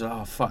 And then I was like,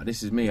 oh fuck,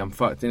 this is me. I'm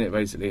fucked in it,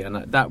 basically. And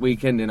that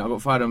weekend, I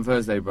got fired on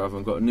Thursday, bruv,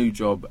 and got a new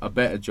job, a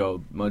better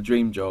job, my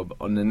dream job,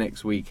 on the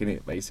next week in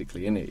it,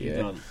 basically, in it.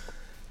 Yeah.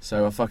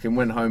 So I fucking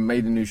went home,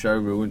 made a new show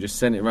reel, and just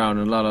sent it around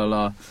and la la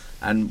la.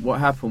 And what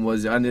happened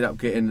was I ended up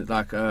getting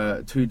like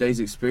 2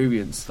 days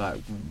experience, like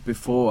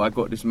before I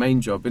got this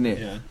main job,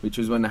 innit? Which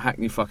was when the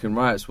Hackney fucking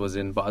riots was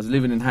in. But I was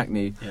living in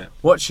Hackney,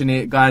 watching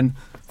it, going,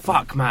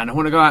 fuck man, I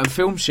want to go out and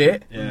film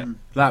shit,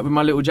 like with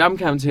my little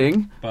Jamcam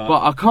thing,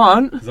 but I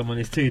can't because I'm on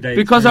this 2 days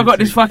because I got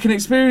this fucking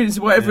experience,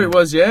 whatever it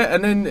was,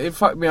 and then it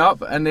fucked me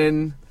up, and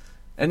then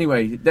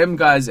anyway, them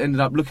guys ended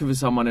up looking for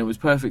someone. It was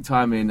perfect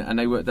timing, and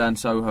they worked down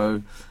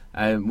Soho.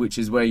 Which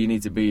is where you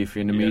need to be if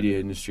you're in the media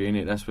industry,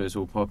 innit? That's where it's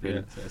all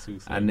popping.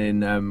 And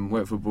then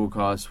worked for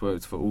broadcast,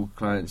 worked for all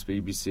clients,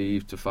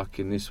 BBC, to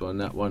fucking this one,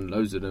 that one,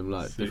 loads of them,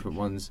 like different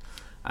ones,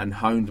 and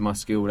honed my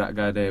skill. That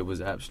guy there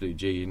was an absolute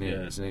G,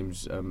 innit? His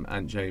name's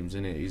Ant James,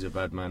 innit? He's a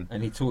bad man.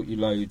 And he taught you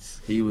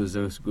loads. He was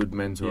a good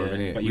mentor,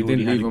 innit? We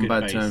didn't leave on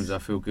bad terms. I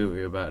feel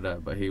guilty about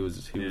that, but he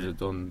was a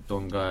don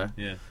guy.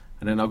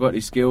 And then I got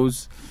these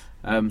skills.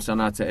 So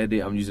now to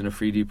edit, I'm using a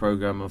 3D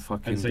program. I'm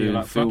fucking doing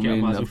like,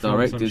 filming. I've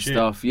directed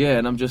stuff.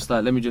 And I'm just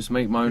like, let me just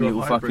make my own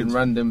little fucking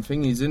random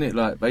thingies in it,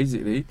 like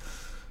basically.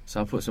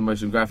 So I put some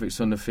motion graphics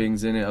on the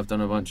things in it. I've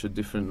done a bunch of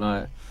different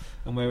like.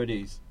 And where are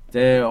these?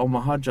 They're on my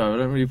hard drive. I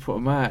don't really put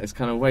them out. It's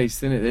kind of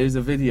waste, innit? There's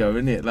a video,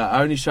 innit? Like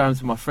I only show them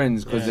to my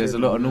friends because there's a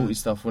lot of naughty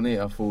stuff on it.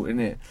 I thought,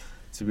 innit?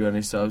 To be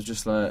honest, so I was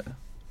just like.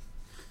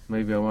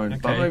 Maybe I won't,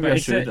 but maybe I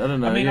should. I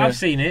don't know. I mean, I've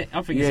seen it.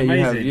 I think it's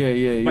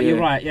amazing. But you're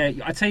right.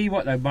 I tell you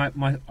what,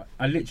 though,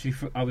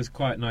 I was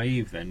quite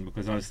naive then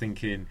because I was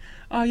thinking,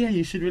 oh yeah,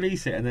 you should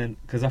release it, and then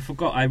because I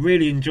forgot, I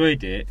really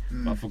enjoyed it,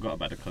 but I forgot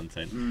about the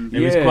content.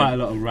 There was quite a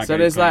lot of ragged. So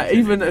there's like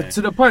even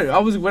to the point.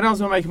 When I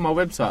was making my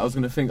website, I was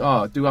going to think,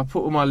 do I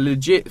put all my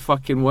legit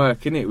fucking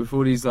work in it with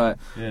all these like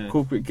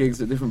corporate gigs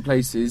at different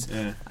places,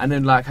 and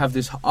then like have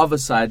this other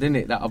side in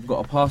it that I've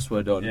got a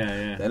password on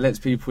that lets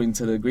people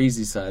into the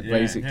greasy side,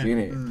 basically, in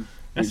it.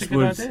 That's a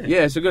good idea.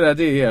 Yeah, it's a good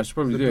idea. I should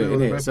probably do it,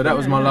 innit? So that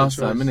was my last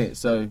time, innit?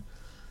 So,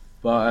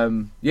 but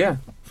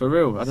for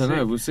real, I don't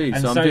know. We'll see.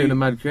 So I'm doing a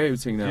mad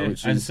creative thing now,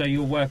 so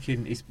you're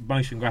working. It's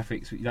motion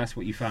graphics. That's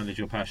what you found as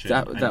your passion.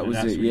 That was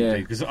it.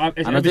 Because I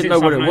didn't know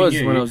what it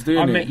was when I was doing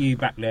it. I met you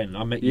back then.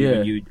 I met you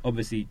when you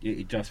obviously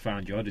it just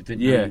found you. I didn't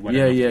know you well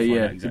enough to find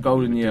out exactly the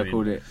golden year, I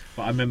called it.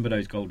 But I remember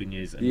those golden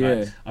years.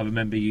 And I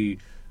remember you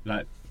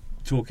like.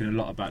 Talking a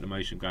lot about the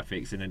motion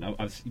graphics, and then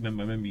I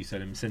remember you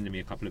sending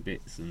me a couple of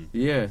bits, and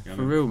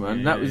for real,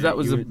 man. That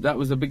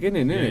was the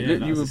beginning,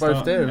 innit? You were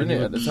both there,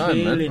 innit, at the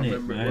time, man.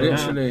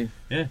 Literally,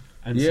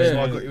 And so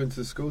I got you into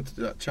the school to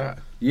do that chat.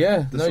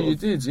 Yeah, you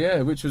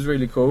did, which was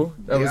really cool.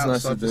 That was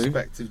nice to do.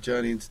 Perspective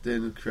journey into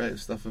doing creative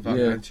stuff without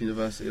going to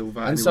university or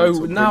without. And so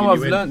now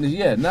I've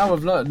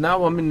learned.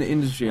 Now I'm in the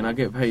industry and I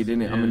get paid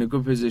in it. Yeah. I'm in a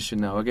good position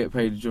now. I get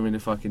paid during the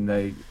fucking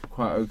day,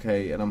 quite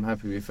okay, and I'm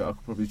happy with it. I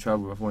could probably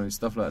travel if I wanted,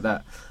 stuff like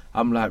that.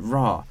 I'm like,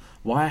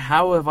 why?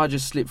 How have I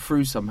just slipped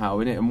through somehow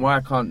in it? And why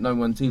can't no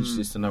one teach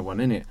this to no one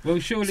in it? Well,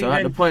 surely. So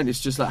at the point,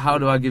 it's just like, how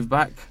do I give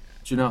back?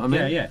 Do you know what I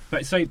mean? Yeah.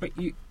 But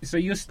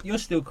you're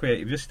still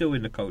creative. You're still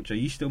in the culture.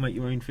 You still make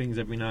your own things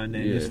every now and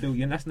then.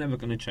 Yeah. That's never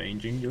going to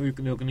change, and you're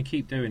going to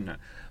keep doing that.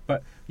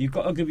 But you've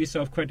got to give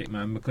yourself credit,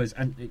 man,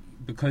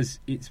 because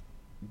it's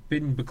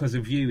been because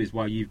of you is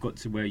why you've got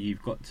to where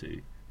you've got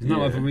to. There's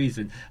no other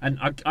reason. And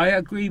I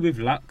agree with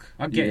luck.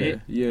 I get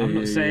it. I'm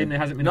not saying there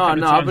hasn't been. No,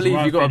 I believe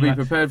you've got to be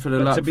prepared for the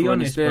luck. To be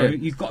honest, bro,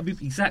 you've got to be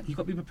You've got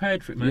to be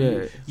prepared for it, man.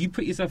 Yeah. You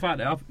put yourself out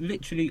there.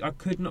 I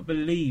could not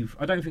believe.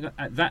 I don't think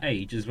at that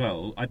age as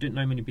well. I didn't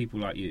know many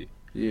people like you.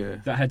 Yeah.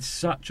 That had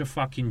such a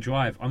fucking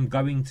drive. I'm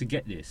going to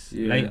get this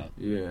later.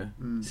 Yeah.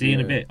 See you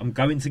in a bit. I'm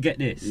going to get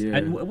this. Yeah.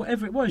 And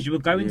whatever it was, you were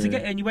going to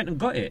get it, and you went and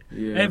got it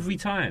every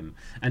time.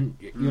 And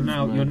you're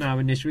now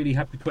in this really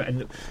happy point.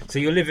 And so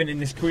you're living in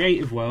this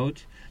creative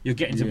world. You're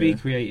getting to be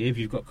creative.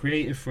 You've got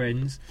creative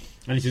friends,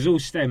 and this is all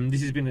STEM.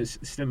 This has been a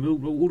STEM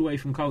all the way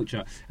from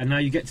culture, and now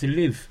you get to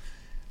live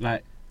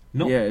like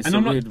not. Yeah, and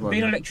I'm not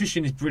being an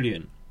electrician is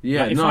brilliant.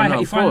 Yeah,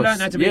 like if I learned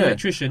how to be an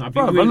electrician, I'd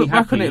be really I look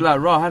happy. Back on it like,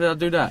 how did I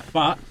do that?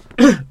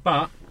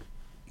 But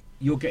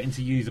you're getting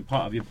to use a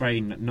part of your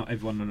brain that not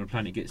everyone on the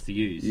planet gets to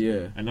use.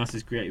 Yeah. And us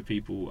as creative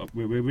people,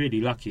 we're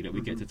really lucky that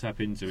we get to tap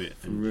into it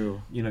and,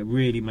 for real.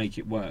 Really make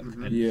it work.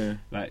 And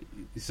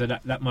so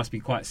that must be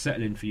quite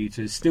settling for you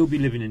to still be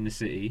living in the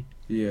city.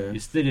 Yeah. You're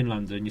still in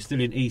London. You're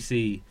still in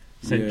EC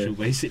Central,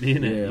 basically,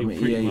 isn't it? Yeah, I'm at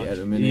E8 at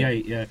the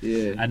minute. E8,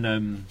 yeah.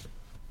 And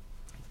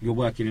you're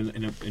working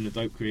in a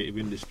dope creative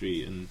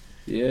industry and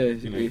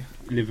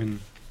living.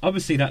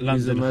 Obviously, that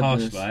London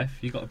harsh life.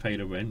 You got to pay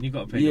the rent. You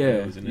got to pay the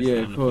bills. And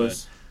of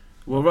course.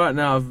 Well, right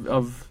now,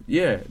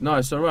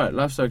 it's all right.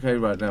 Life's okay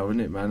right now,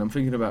 isn't it, man? I'm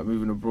thinking about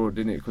moving abroad,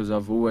 innit? Because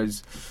I've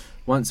always,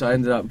 once I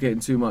ended up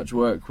getting too much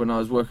work, when I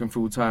was working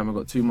full time, I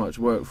got too much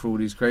work for all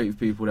these creative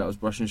people that I was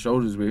brushing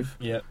shoulders with,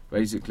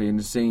 basically, in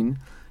the scene.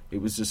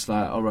 It was just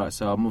like, all right,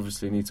 so I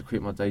obviously need to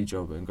quit my day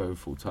job and go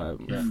full time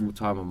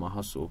on my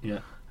hustle,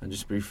 and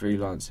just be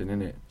freelancing,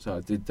 innit? So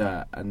I did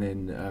that, and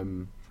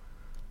then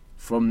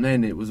from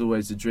then it was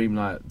always the dream.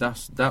 Like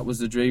that was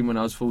the dream when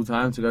I was full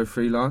time, to go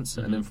freelance,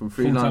 and then from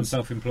freelance, full time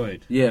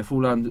self-employed. Yeah,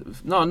 full time.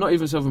 No, not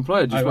even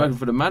self-employed. Just working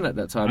for the man at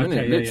that time,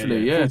 innit?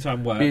 Literally,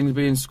 full-time work.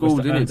 Being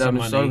schooled in it down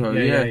in Soho.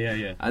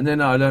 Yeah. And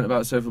then I learnt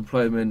about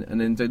self-employment, and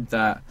then did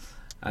that,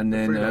 and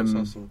then freelance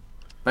hustle.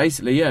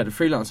 Basically, the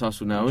freelance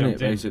hustle now, isn't it?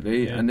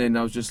 Basically, and then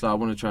I was just like, I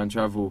want to try and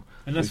travel.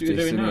 And that's what you're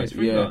doing now, is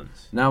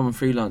freelance? Now I'm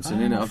freelancing,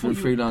 innit? I've been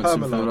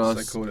freelancing for the last.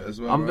 They call it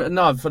as well, right?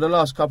 No, for the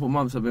last couple of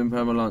months I've been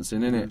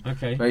permalancing, innit?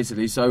 Okay.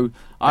 Basically, so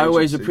I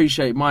always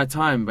appreciate my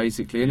time,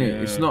 basically,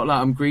 innit? It's not like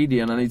I'm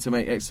greedy and I need to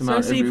make X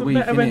amount every week,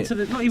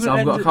 innit? So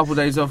I've got a couple of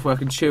days off where I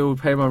can chill,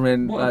 pay my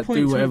rent,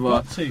 do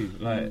whatever.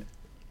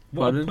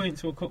 What a point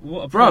to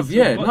what a bruv,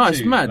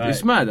 it's mad.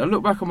 It's mad. I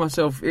look back on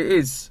myself, it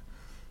is.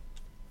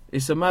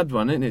 It's a mad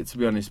one, isn't it, to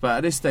be honest? But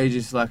at this stage,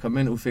 it's like a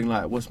mental thing,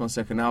 like, what's my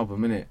second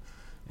album, innit?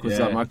 Because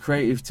like, my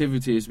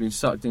creativity has been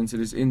sucked into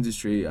this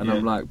industry, and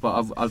I'm like,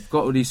 but I've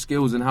got all these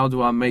skills, and how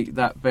do I make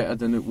that better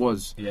than it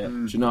was? Yeah.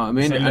 Do you know what I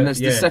mean? So, and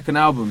it's the second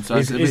album, so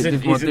it's a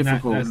bit more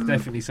difficult. That's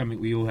definitely something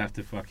we all have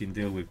to fucking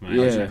deal with, man.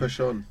 Yeah. Push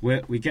on.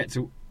 We get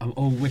to... I'm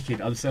all wicked.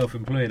 I'm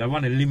self-employed. I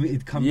run a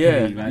limited company.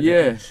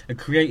 A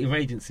creative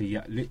agency.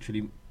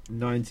 Literally...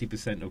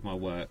 90% of my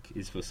work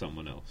is for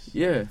someone else.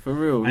 Yeah, for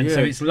real. And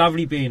so it's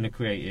lovely being a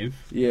creative.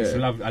 Yeah,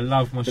 I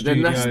love my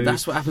studio. Then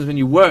that's what happens when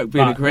you work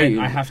being a creative.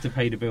 I have to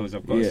pay the bills.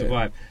 I've got to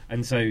survive.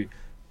 And so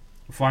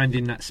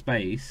finding that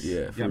space.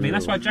 Yeah, I mean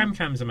that's why Jam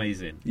Cam's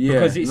amazing. Yeah,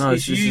 because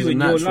it's you and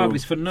your love.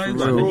 It's for no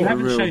one. And you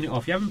haven't shown it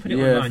off. You haven't put it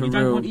online.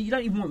 You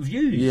don't even want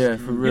views. Yeah,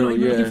 for real. You're not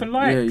even looking for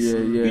likes. Yeah.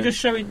 You're just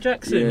showing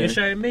Jackson. You're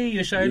showing me.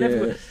 You're showing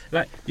everyone.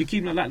 Like you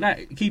keep it like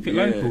that. Keep it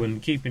local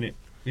and keeping it.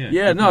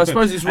 I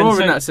suppose it's raw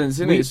in that sense,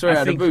 isn't it? It's straight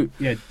out of the boot.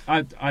 Yeah,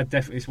 I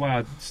definitely. It's why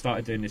I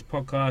started doing this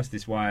podcast.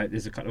 It's why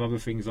there's a couple of other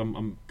things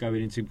I'm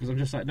going into, because I'm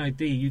just like, no,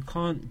 D, you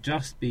can't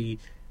just be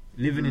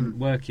living and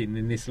working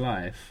in this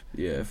life.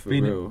 Yeah, for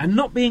real. And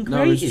not being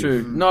creative. No, it's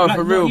true. No, like,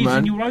 for real, man.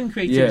 man. Using your own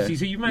creativity.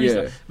 So you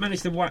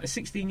managed to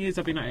 16 years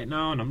I've been at it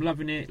now, and I'm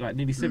loving it. Like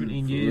nearly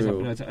 17 years, I've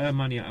been able to earn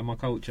money out of my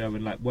culture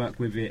and like work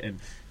with it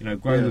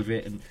and grow with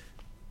it and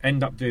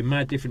end up doing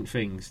mad different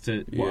things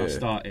to what I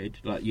started,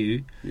 like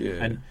you. Yeah.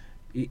 And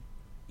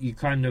you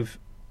kind of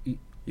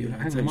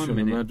hang on a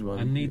minute.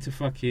 I need to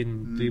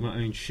fucking do my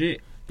own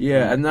shit.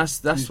 Yeah, and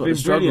that's what the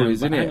struggle is,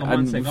 isn't it?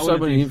 And with so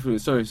many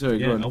influences. Sorry,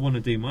 go on. I want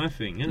to do my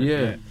thing, innit?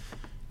 Yeah.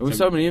 With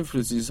so many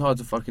influences, it's hard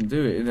to fucking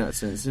do it in that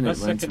sense, isn't it,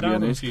 man? To be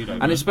honest,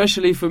 and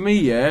especially for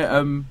me,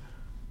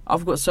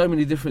 I've got so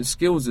many different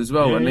skills as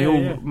well, and they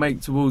all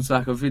make towards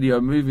like a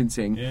video moving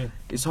thing. Yeah.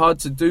 It's hard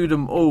to do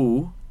them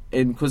all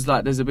because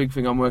like there's a big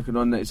thing I'm working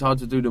on. That it's hard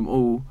to do them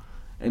all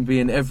and be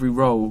in every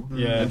role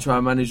and try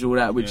and manage all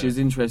that, which is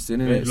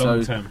interesting, isn't it?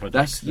 So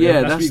that's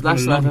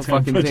like a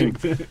fucking project.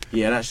 thing.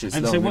 Yeah, that's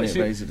just long,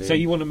 isn't it, basically. So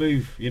you want to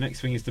move? Your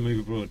next thing is to move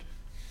abroad.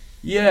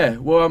 Yeah,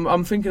 well,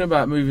 I'm thinking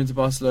about moving to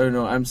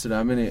Barcelona or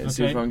Amsterdam, innit, and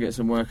see if I can get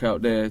some work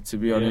out there. To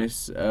be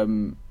honest,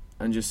 and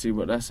just see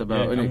what that's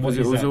about, innit? Because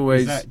it was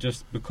always. Is that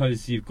just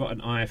because you've got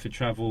an eye for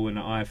travel and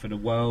an eye for the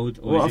world,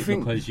 or is it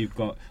because you've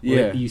got?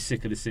 Or are you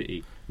sick of the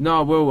city?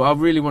 No, well, I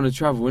really want to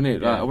travel,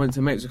 innit? Like I went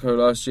to Mexico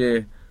last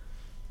year.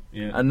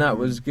 Yeah. And that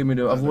was giving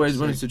me I've always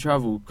wanted to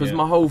travel because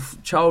my whole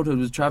childhood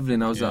was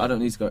travelling. I was like, I don't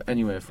need to go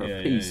anywhere for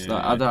a piece.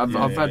 I've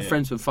had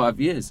friends for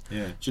 5 years. Do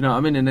you know what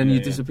I mean? And then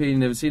you disappear, you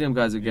never see them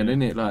guys again,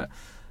 innit? Like,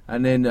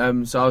 and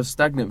then so I was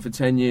stagnant for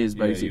 10 years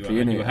basically,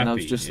 innit? And I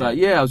was just like,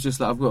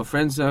 I've got a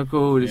friend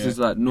circle. This is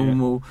like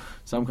normal,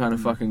 some kind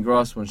of fucking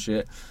grasp on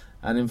shit,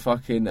 and then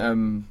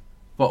fucking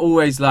but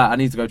always like I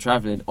need to go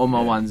travelling on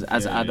my ones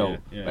as an adult,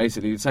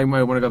 basically. The same way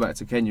I want to go back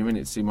to Kenya, innit,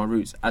 to see my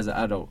roots as an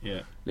adult,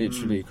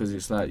 literally, because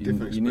it's like you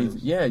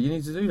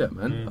need to do that,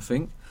 man. I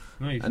think.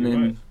 No, and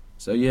then right.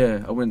 So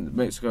I went to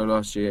Mexico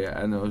last year,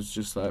 and I was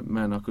just like,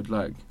 man, I could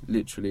like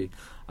literally.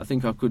 I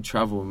think I could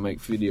travel and make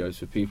videos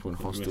for people in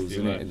hostels,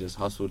 innit, and just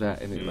hustle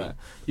that, innit. Like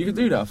you could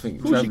do that, I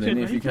think, travelling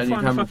if you can.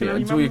 Your camera kit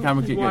until your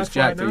camera kit gets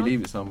jacked, you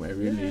leave it somewhere,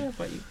 really. Yeah,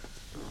 but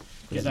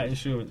get that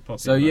insurance popping.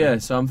 So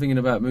so I'm thinking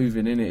about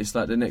moving, innit. It's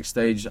like the next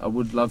stage. I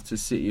would love to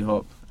city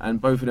hop, and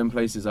both of them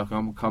places I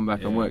can come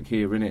back and work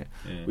here, innit.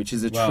 Which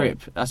is a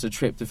trip. That's a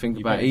trip to think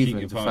about,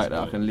 even the fact that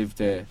I can live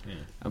there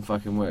and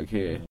fucking work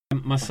here.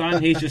 My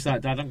son, he's just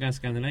like, Dad, I'm going to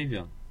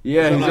Scandinavia.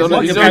 Yeah,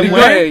 he's already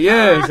got it.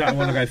 Yeah, he's like, I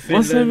want to go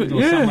Finland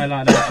or somewhere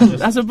like that.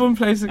 That's a bum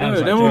place to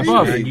go. They're all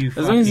buff.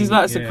 As long as he's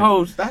like so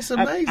cold. That's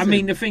amazing. I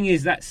mean, the thing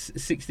is, that's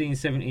 16,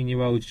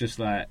 17-year-olds just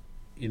like,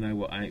 you know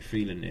what, I ain't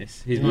feeling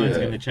this. His mind's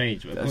going to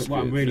change. But what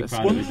I'm really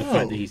proud of is the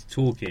fact that he's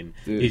talking.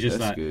 Dude, he's just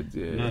like,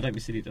 no, don't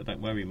be silly,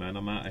 don't worry, man,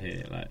 I'm out of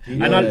here. Like,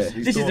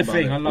 this is the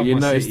thing, I love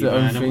my city,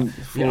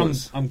 man.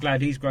 I'm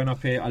glad he's grown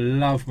up here. I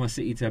love my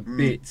city to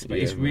bits, but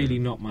it's really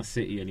not my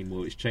city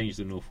anymore. It's changed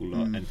an awful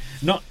lot, and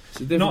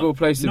it's a difficult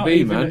place to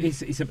be, man.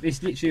 It's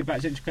literally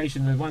about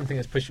gentrification. The one thing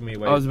that's pushing me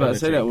away. I was about to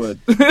say that word.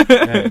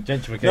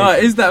 Gentrification. No,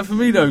 is that for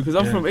me though? Because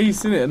I'm from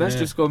East, innit, and that's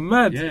just gone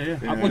mad.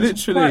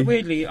 Literally. Quite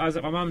weirdly, I was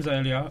at my mum's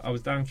earlier. I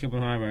was down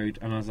Kilburn High Road,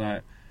 and I was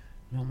like,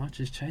 not much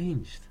has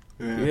changed.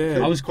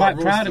 I was quite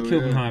proud of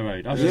Kilburn High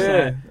Road. I was just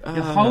like,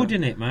 you're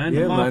holding it, man.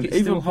 The market's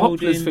even still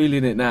holding. Poplar's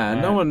feeling it now.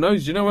 No one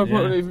knows. You know where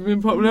Poplar have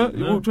been popular?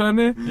 You walked around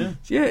there?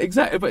 Yeah,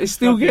 exactly. But it's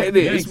still getting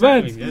it. It's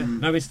mad.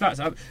 No, it starts.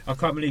 I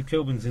can't believe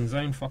Kilburn's in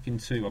zone fucking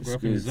 2. I grew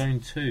up in zone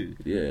 2.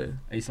 Yeah.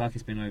 It's like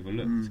it's been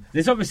overlooked.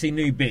 There's obviously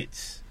new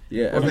bits.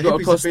 Yeah, and we've got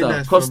a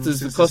Costa.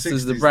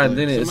 Costa's the brand,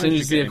 innit? As soon as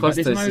you see a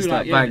Costa, it's just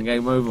like bang,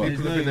 game over.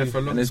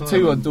 And there's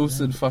 2 on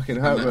Dawson fucking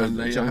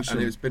Hurtburn Junction.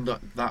 And it's been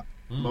like that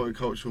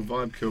multicultural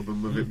vibe,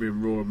 Kilburn, with it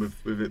being raw and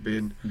with it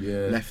being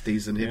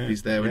lefties and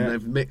hippies there, and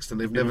they've mixed and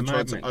they've never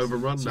tried to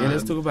overrun that. Yeah,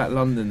 let's talk about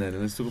London then,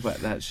 and let's talk about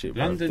that shit,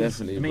 bro. London,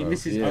 definitely. I mean,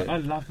 this is. I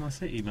love my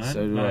city, man.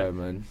 So do I,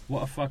 man.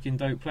 What a fucking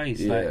dope place.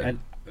 Like,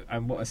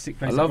 and what a sick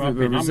place. I love it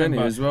with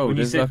Rosenny as well.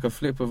 There's like a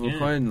flip of a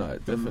coin,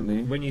 like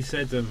definitely. When you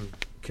said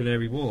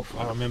Canary Wharf,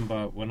 I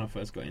remember when I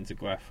first got into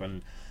graph,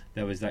 and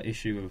there was that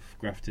issue of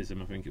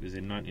Graftism. I think it was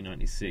in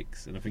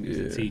 1996, and I think it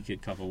was a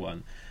T-Kid cover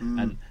one.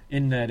 And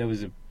in there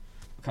was a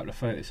couple of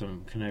photos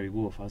from Canary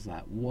Wharf. I was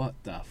like, what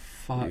the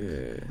fuck?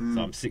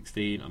 So I'm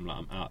 16, I'm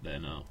out there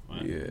now,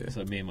 right?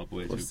 So me and my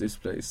boys, what's this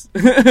place?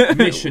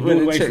 Mission all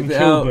the way from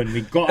Kilburn.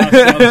 We got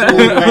ourselves all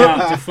the way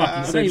out to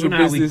fucking Central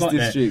Business we got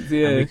District,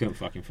 there, and we couldn't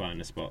fucking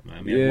find the spot,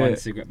 man. We had one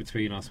cigarette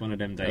between us, one of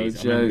them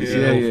days.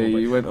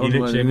 You went on. He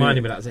literally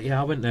reminded me that. I was like,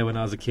 I went there when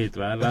I was a kid,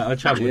 man. Like, I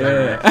travelled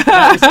there.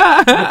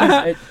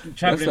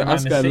 Travelling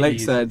around the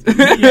Lakeside. Do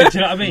you know what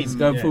I mean? Just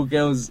go pull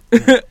girls.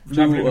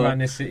 Travelling around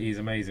this city is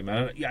amazing,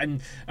 man.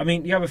 And I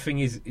mean, the other thing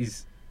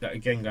is that,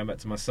 again, going back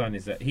to my son,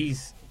 is that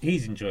he's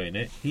enjoying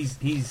it.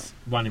 He's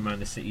running around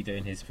the city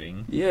doing his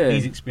thing.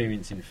 He's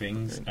experiencing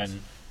things,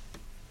 and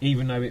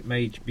even though it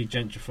may be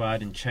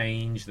gentrified and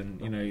changed,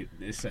 and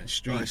there's certain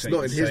streets. It's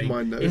not in his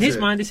mind, though. In his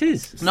mind, it's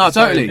his. No,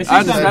 totally.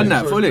 I understand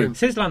that fully. It's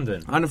his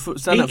London. I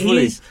understand that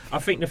fully. I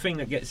think the thing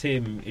that gets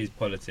him is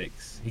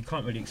politics. He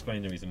can't really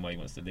explain the reason why he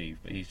wants to leave,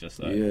 but he's just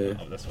like,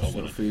 that's what I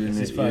want. It's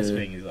his first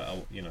thing. He's like,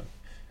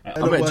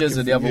 I met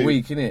Jezza the other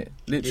week, innit?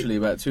 Literally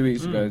about 2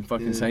 weeks ago in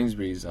fucking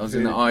Sainsbury's. I was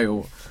in the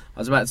aisle. I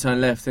was about to turn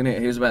left, innit?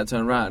 He was about to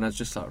turn right, and I was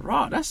just like,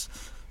 right, that's...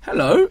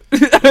 Hello.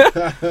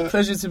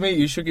 Pleasure to meet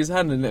you. Shook his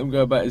hand and let him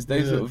go about his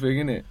day, sort of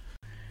thing, innit?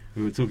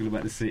 We were talking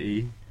about the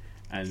city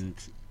and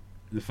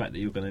the fact that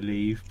you're going to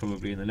leave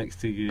probably in the next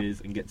 2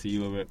 years and get to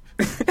Europe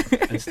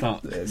and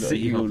start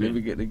city hopping. Let me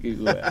get the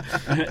giggle out.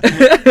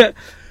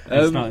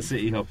 And start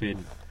city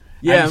hopping.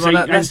 Yeah,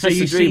 man, that's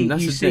just a dream.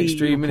 That's the next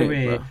dream,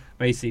 innit?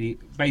 Basically,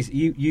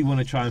 you want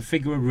to try and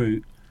figure a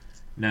route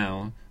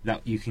now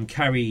that you can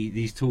carry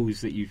these tools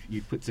that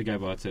you've put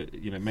together to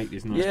make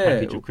this nice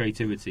package of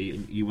creativity,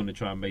 and you want to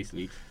try and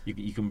basically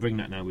you can bring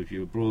that now with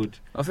you abroad.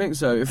 I think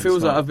so. It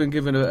feels like I've been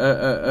given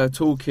a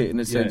toolkit in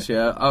a sense,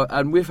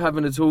 and with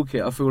having a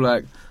toolkit, I feel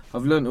like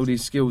I've learnt all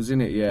these skills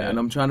in it, and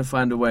I'm trying to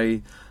find a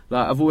way.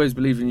 Like, I've always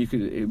believed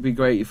it'd be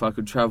great if I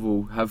could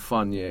travel, have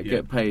fun,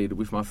 get paid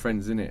with my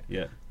friends, innit?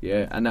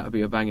 Yeah, and that would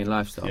be a banging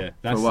lifestyle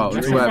for a while.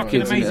 Until I have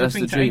kids, innit? That's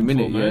the dream,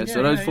 innit?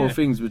 So those 4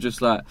 things were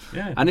just like,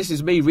 and this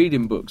is me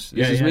reading books.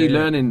 This is me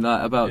learning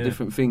like about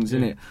different things,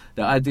 innit?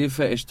 The idea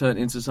fetish turned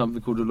into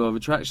something called the law of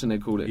attraction. They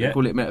call it. They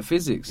call it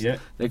metaphysics.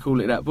 They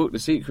call it that book, The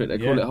Secret. They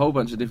call it a whole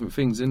bunch of different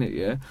things, innit?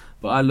 Yeah.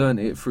 But I learned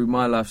it through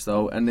my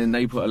lifestyle, and then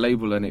they put a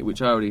label on it,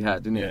 which I already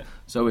had, innit?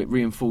 So it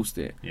reinforced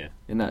it.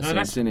 In that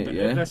sense, innit?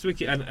 Yeah. That's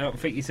wicked, and I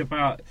think it's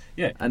about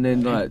And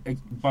then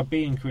by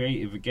being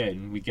creative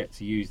again, we get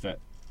to use that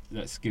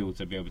skill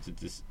to be able to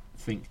just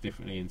think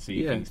differently and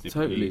see things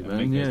differently and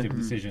make those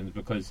different decisions.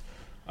 Because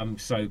I'm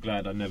so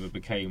glad I never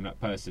became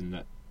that person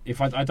that if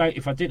I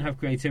didn't have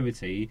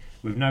creativity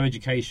with no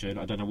education,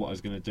 I don't know what I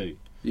was going to do.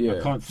 I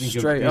can't think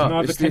Straight of up. There's no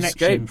it's connection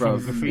escape,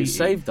 from graffiti. It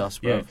saved us,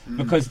 bro.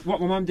 Because what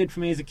my mum did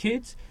for me as a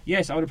kid,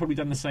 yes, I would have probably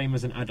done the same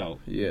as an adult.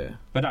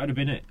 But that would have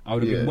been it. I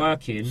would have been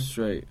working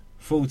straight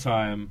full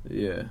time.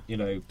 You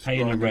know,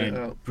 paying the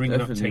rent, bringing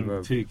Definitely,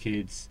 up 2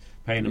 kids.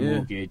 Paying a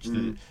mortgage,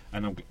 and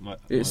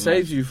it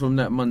saves you from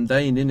that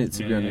mundane, innit?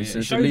 To be honest,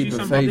 it's a leap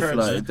of faith,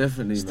 like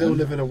definitely. Still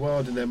live in a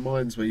world in their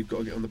minds where you've got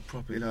to get on the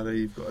property ladder,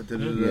 you've got to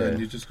and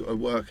you've just got to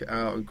work it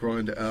out and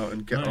grind it out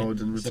and get old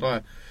and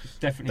retire. It's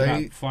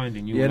definitely about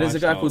finding your there's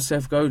lifestyle. a guy called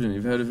Seth Godin.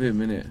 You've heard of him,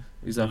 innit?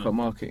 He's like a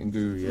marketing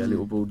guru,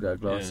 little bald guy,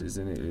 glasses,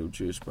 innit? Little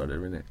Jewish brother,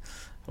 innit?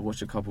 I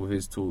watched a couple of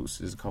his talks.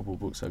 There's a couple of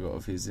books I got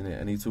of his in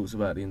it, and he talks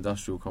about the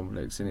industrial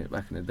complex in it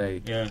back in the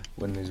day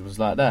when it was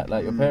like that,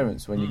 like your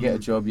parents. When you get a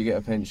job, you get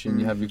a pension,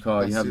 you have your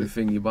car, you have your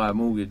thing, you buy a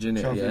mortgage in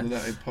it,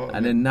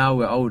 and then now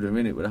we're older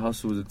in it with the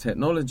hustles of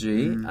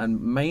technology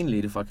and mainly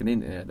the fucking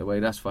internet, the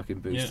way that's fucking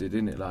boosted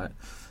in it, like.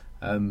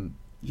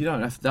 You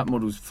don't have that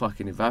model's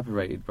fucking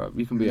evaporated, bro.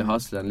 You can be a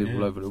hustler and live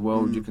all over the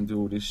world. You can do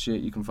all this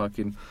shit. You can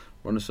fucking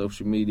run a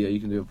social media. You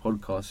can do a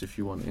podcast if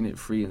you want, in it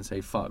free and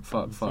say fuck,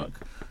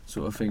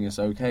 sort of thing. It's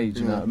okay. Do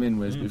you know what I mean?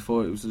 Whereas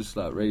before it was just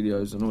like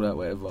radios and all that,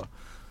 whatever.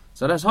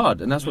 So that's hard,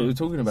 and that's what we're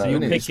talking about,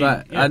 isn't it? It's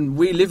like, and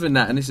we live in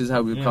that, and this is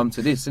how we've come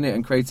to this, isn't it?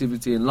 And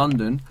creativity in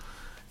London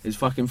is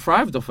fucking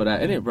thrived off of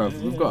that, innit,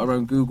 bruv? We've got our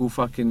own Google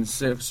fucking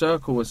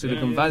circle or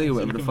Silicon Valley or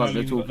whatever the fuck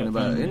they're talking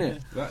about,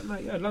 innit?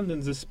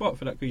 London's a spot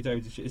for that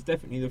creativity shit. It's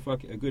definitely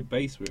a good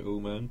base for it all,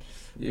 man.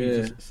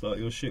 You just start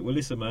your shit. Well,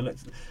 listen, man.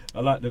 I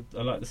like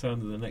the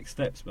sound of the next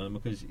steps, man,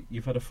 because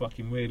you've had a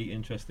fucking really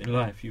interesting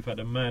life. You've had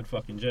a mad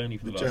fucking journey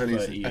for the last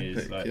 30 years.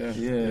 Epic, like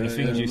the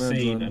things you've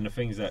seen and the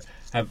things that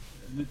have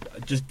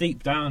just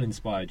deep down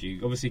inspired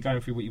you. Obviously,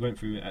 going through what you went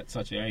through at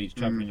such an age,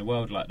 traveling the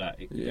world like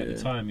that. At the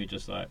time, you're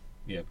just like,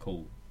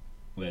 cool.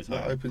 Where's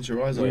that home? Opens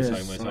your eyes up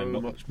so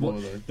much more,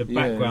 though. The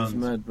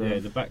background,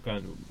 the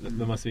background.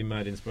 There must be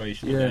mad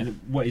inspiration. And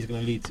what is going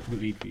to lead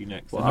for you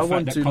next? Well, I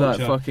want to like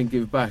fucking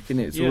give back,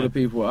 innit? To all the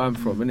people I'm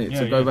from, innit?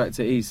 To go back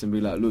to East and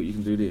be like, look, you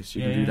can do this,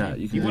 you can do that,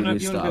 you can do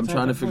this. I'm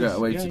trying to figure out a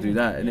way to do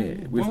that,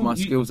 innit? With my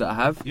skills that I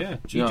have. Yeah,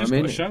 do you know what I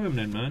mean? Got to show them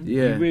then, man.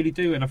 You really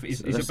do, and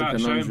it's about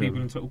showing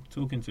people and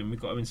talking to them.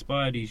 We've got to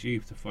inspire these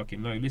youth to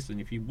fucking know. Listen,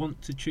 if you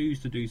want to choose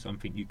to do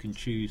something, you can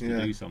choose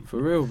to do something. For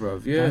real,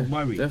 bruv. Yeah, don't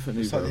worry.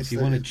 Definitely, bro. If you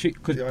want to choose,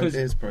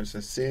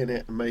 because seeing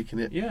it and making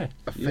it a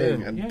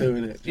thing and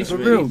doing it. It's for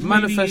real.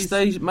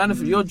 Manifestation.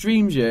 Your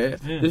dreams,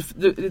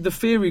 The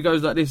theory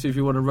goes like this: if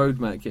you want a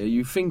roadmap,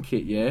 you think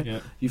it,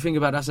 you think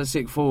about that's a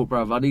sick thought,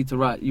 bruv. I need to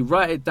write. You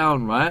write it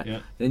down,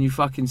 right? Then you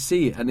fucking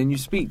see it, and then you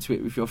speak to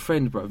it with your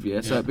friend, bruv.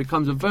 So it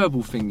becomes a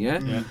verbal thing,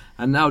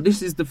 And now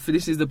this is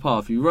the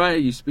path. You write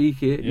it, you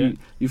speak it.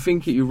 You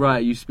think it, you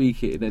write it, you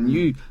speak it. Then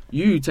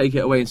you take it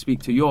away and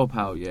speak to your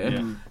pal,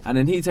 and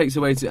then he takes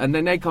away and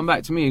then they come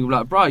back to me and go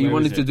like, bro, you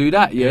wanted to do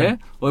that,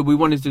 or we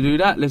wanted to do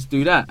that, let's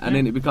do that, and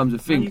then it becomes a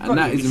thing, and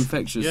that is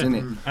infectious, isn't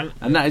it?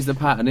 And that is the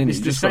pattern, innit?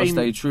 You just got to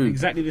stay true.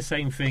 Exactly the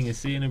same thing as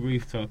seeing a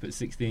rooftop at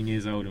 16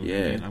 years old and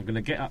thinking, I'm going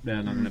to get up there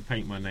and I'm going to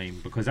paint my name,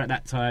 because at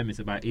that time it's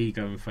about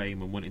ego and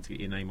fame and wanting to get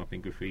your name up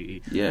in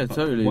graffiti. But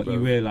totally. What you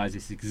realise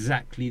is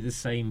exactly the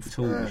same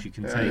tools you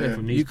can take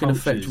from these cultures. You can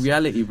affect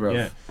reality,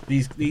 bro.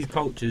 These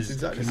cultures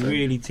can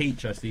really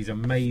teach us these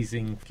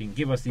amazing, can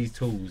give us these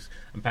tools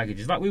and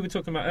packages. Like we were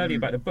talking about earlier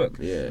about the book.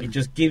 It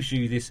just gives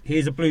you this,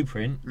 here's a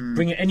blueprint,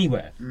 bring it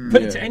anywhere.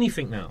 Put it to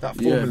anything now. That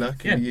formula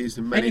can be used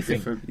in many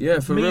different...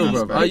 for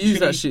real, bro. I use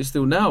that shit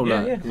still now.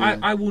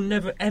 I will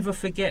never ever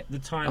forget the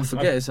times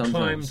I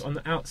climbed on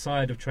the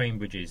outside of train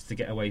bridges to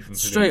get away from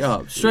police.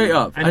 Straight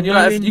up. And you're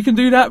like, you can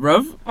do that,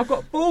 bruv. I've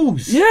got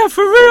balls. Yeah,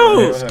 for real.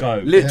 Let's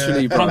go.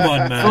 Literally, bro. Come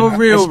on, man. For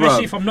real, bro.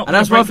 If I'm not and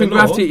that's one thing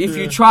graffiti, if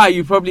you try,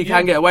 you probably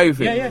can get away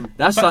with it.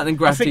 That's something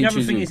graffiti teaches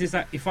you. I think the other thing is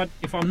that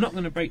if I'm not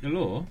going to break the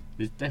law,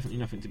 there's definitely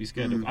nothing to be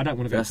scared of. I don't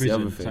want to go to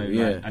prison. So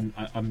and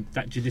I'm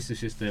that judicial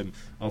system,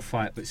 I'll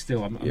fight, but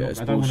still, I don't want to go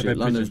to prison.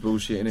 London's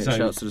bullshit, innit?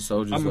 Shouts to the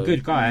soldiers. I'm a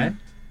good guy,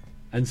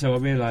 and so I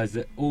realise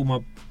that all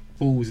my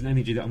balls and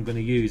energy that I'm going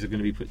to use are going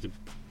to be put to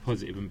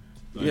positive and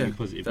Like,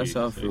 positive that's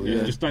how I feel.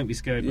 Yeah. Just don't be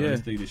scared. Man,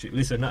 let's do this shit.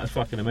 Listen, that was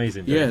fucking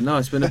amazing. Yeah, no,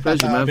 it's been a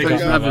pleasure, man.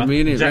 Thanks for having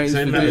me in it.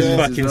 Jackson, that was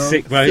fucking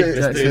sick, bro.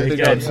 Let's do it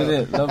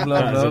again. Love.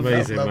 That was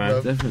amazing,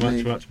 man.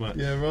 Definitely. Much.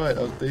 Yeah, right.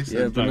 That was decent.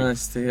 Yeah, but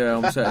nice to hear.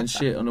 I'm chatting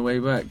shit on the way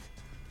back.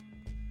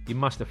 You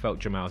must have felt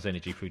Jamal's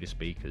energy through the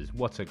speakers.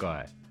 What a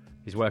guy.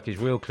 His work is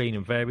real clean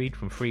and varied,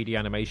 from 3D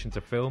animation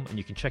to film, and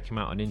you can check him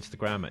out on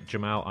Instagram at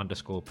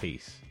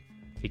Jamal_Peace.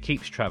 He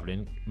keeps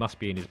travelling, must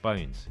be in his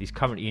bones. He's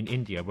currently in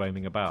India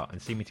roaming about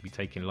and seeming to be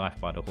taking life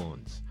by the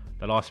horns.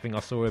 The last thing I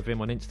saw of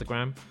him on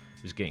Instagram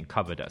was getting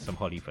covered at some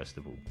Holly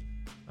festival.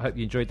 I hope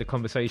you enjoyed the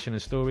conversation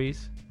and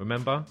stories.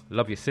 Remember,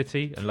 love your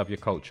city and love your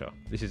culture.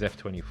 This is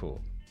F24.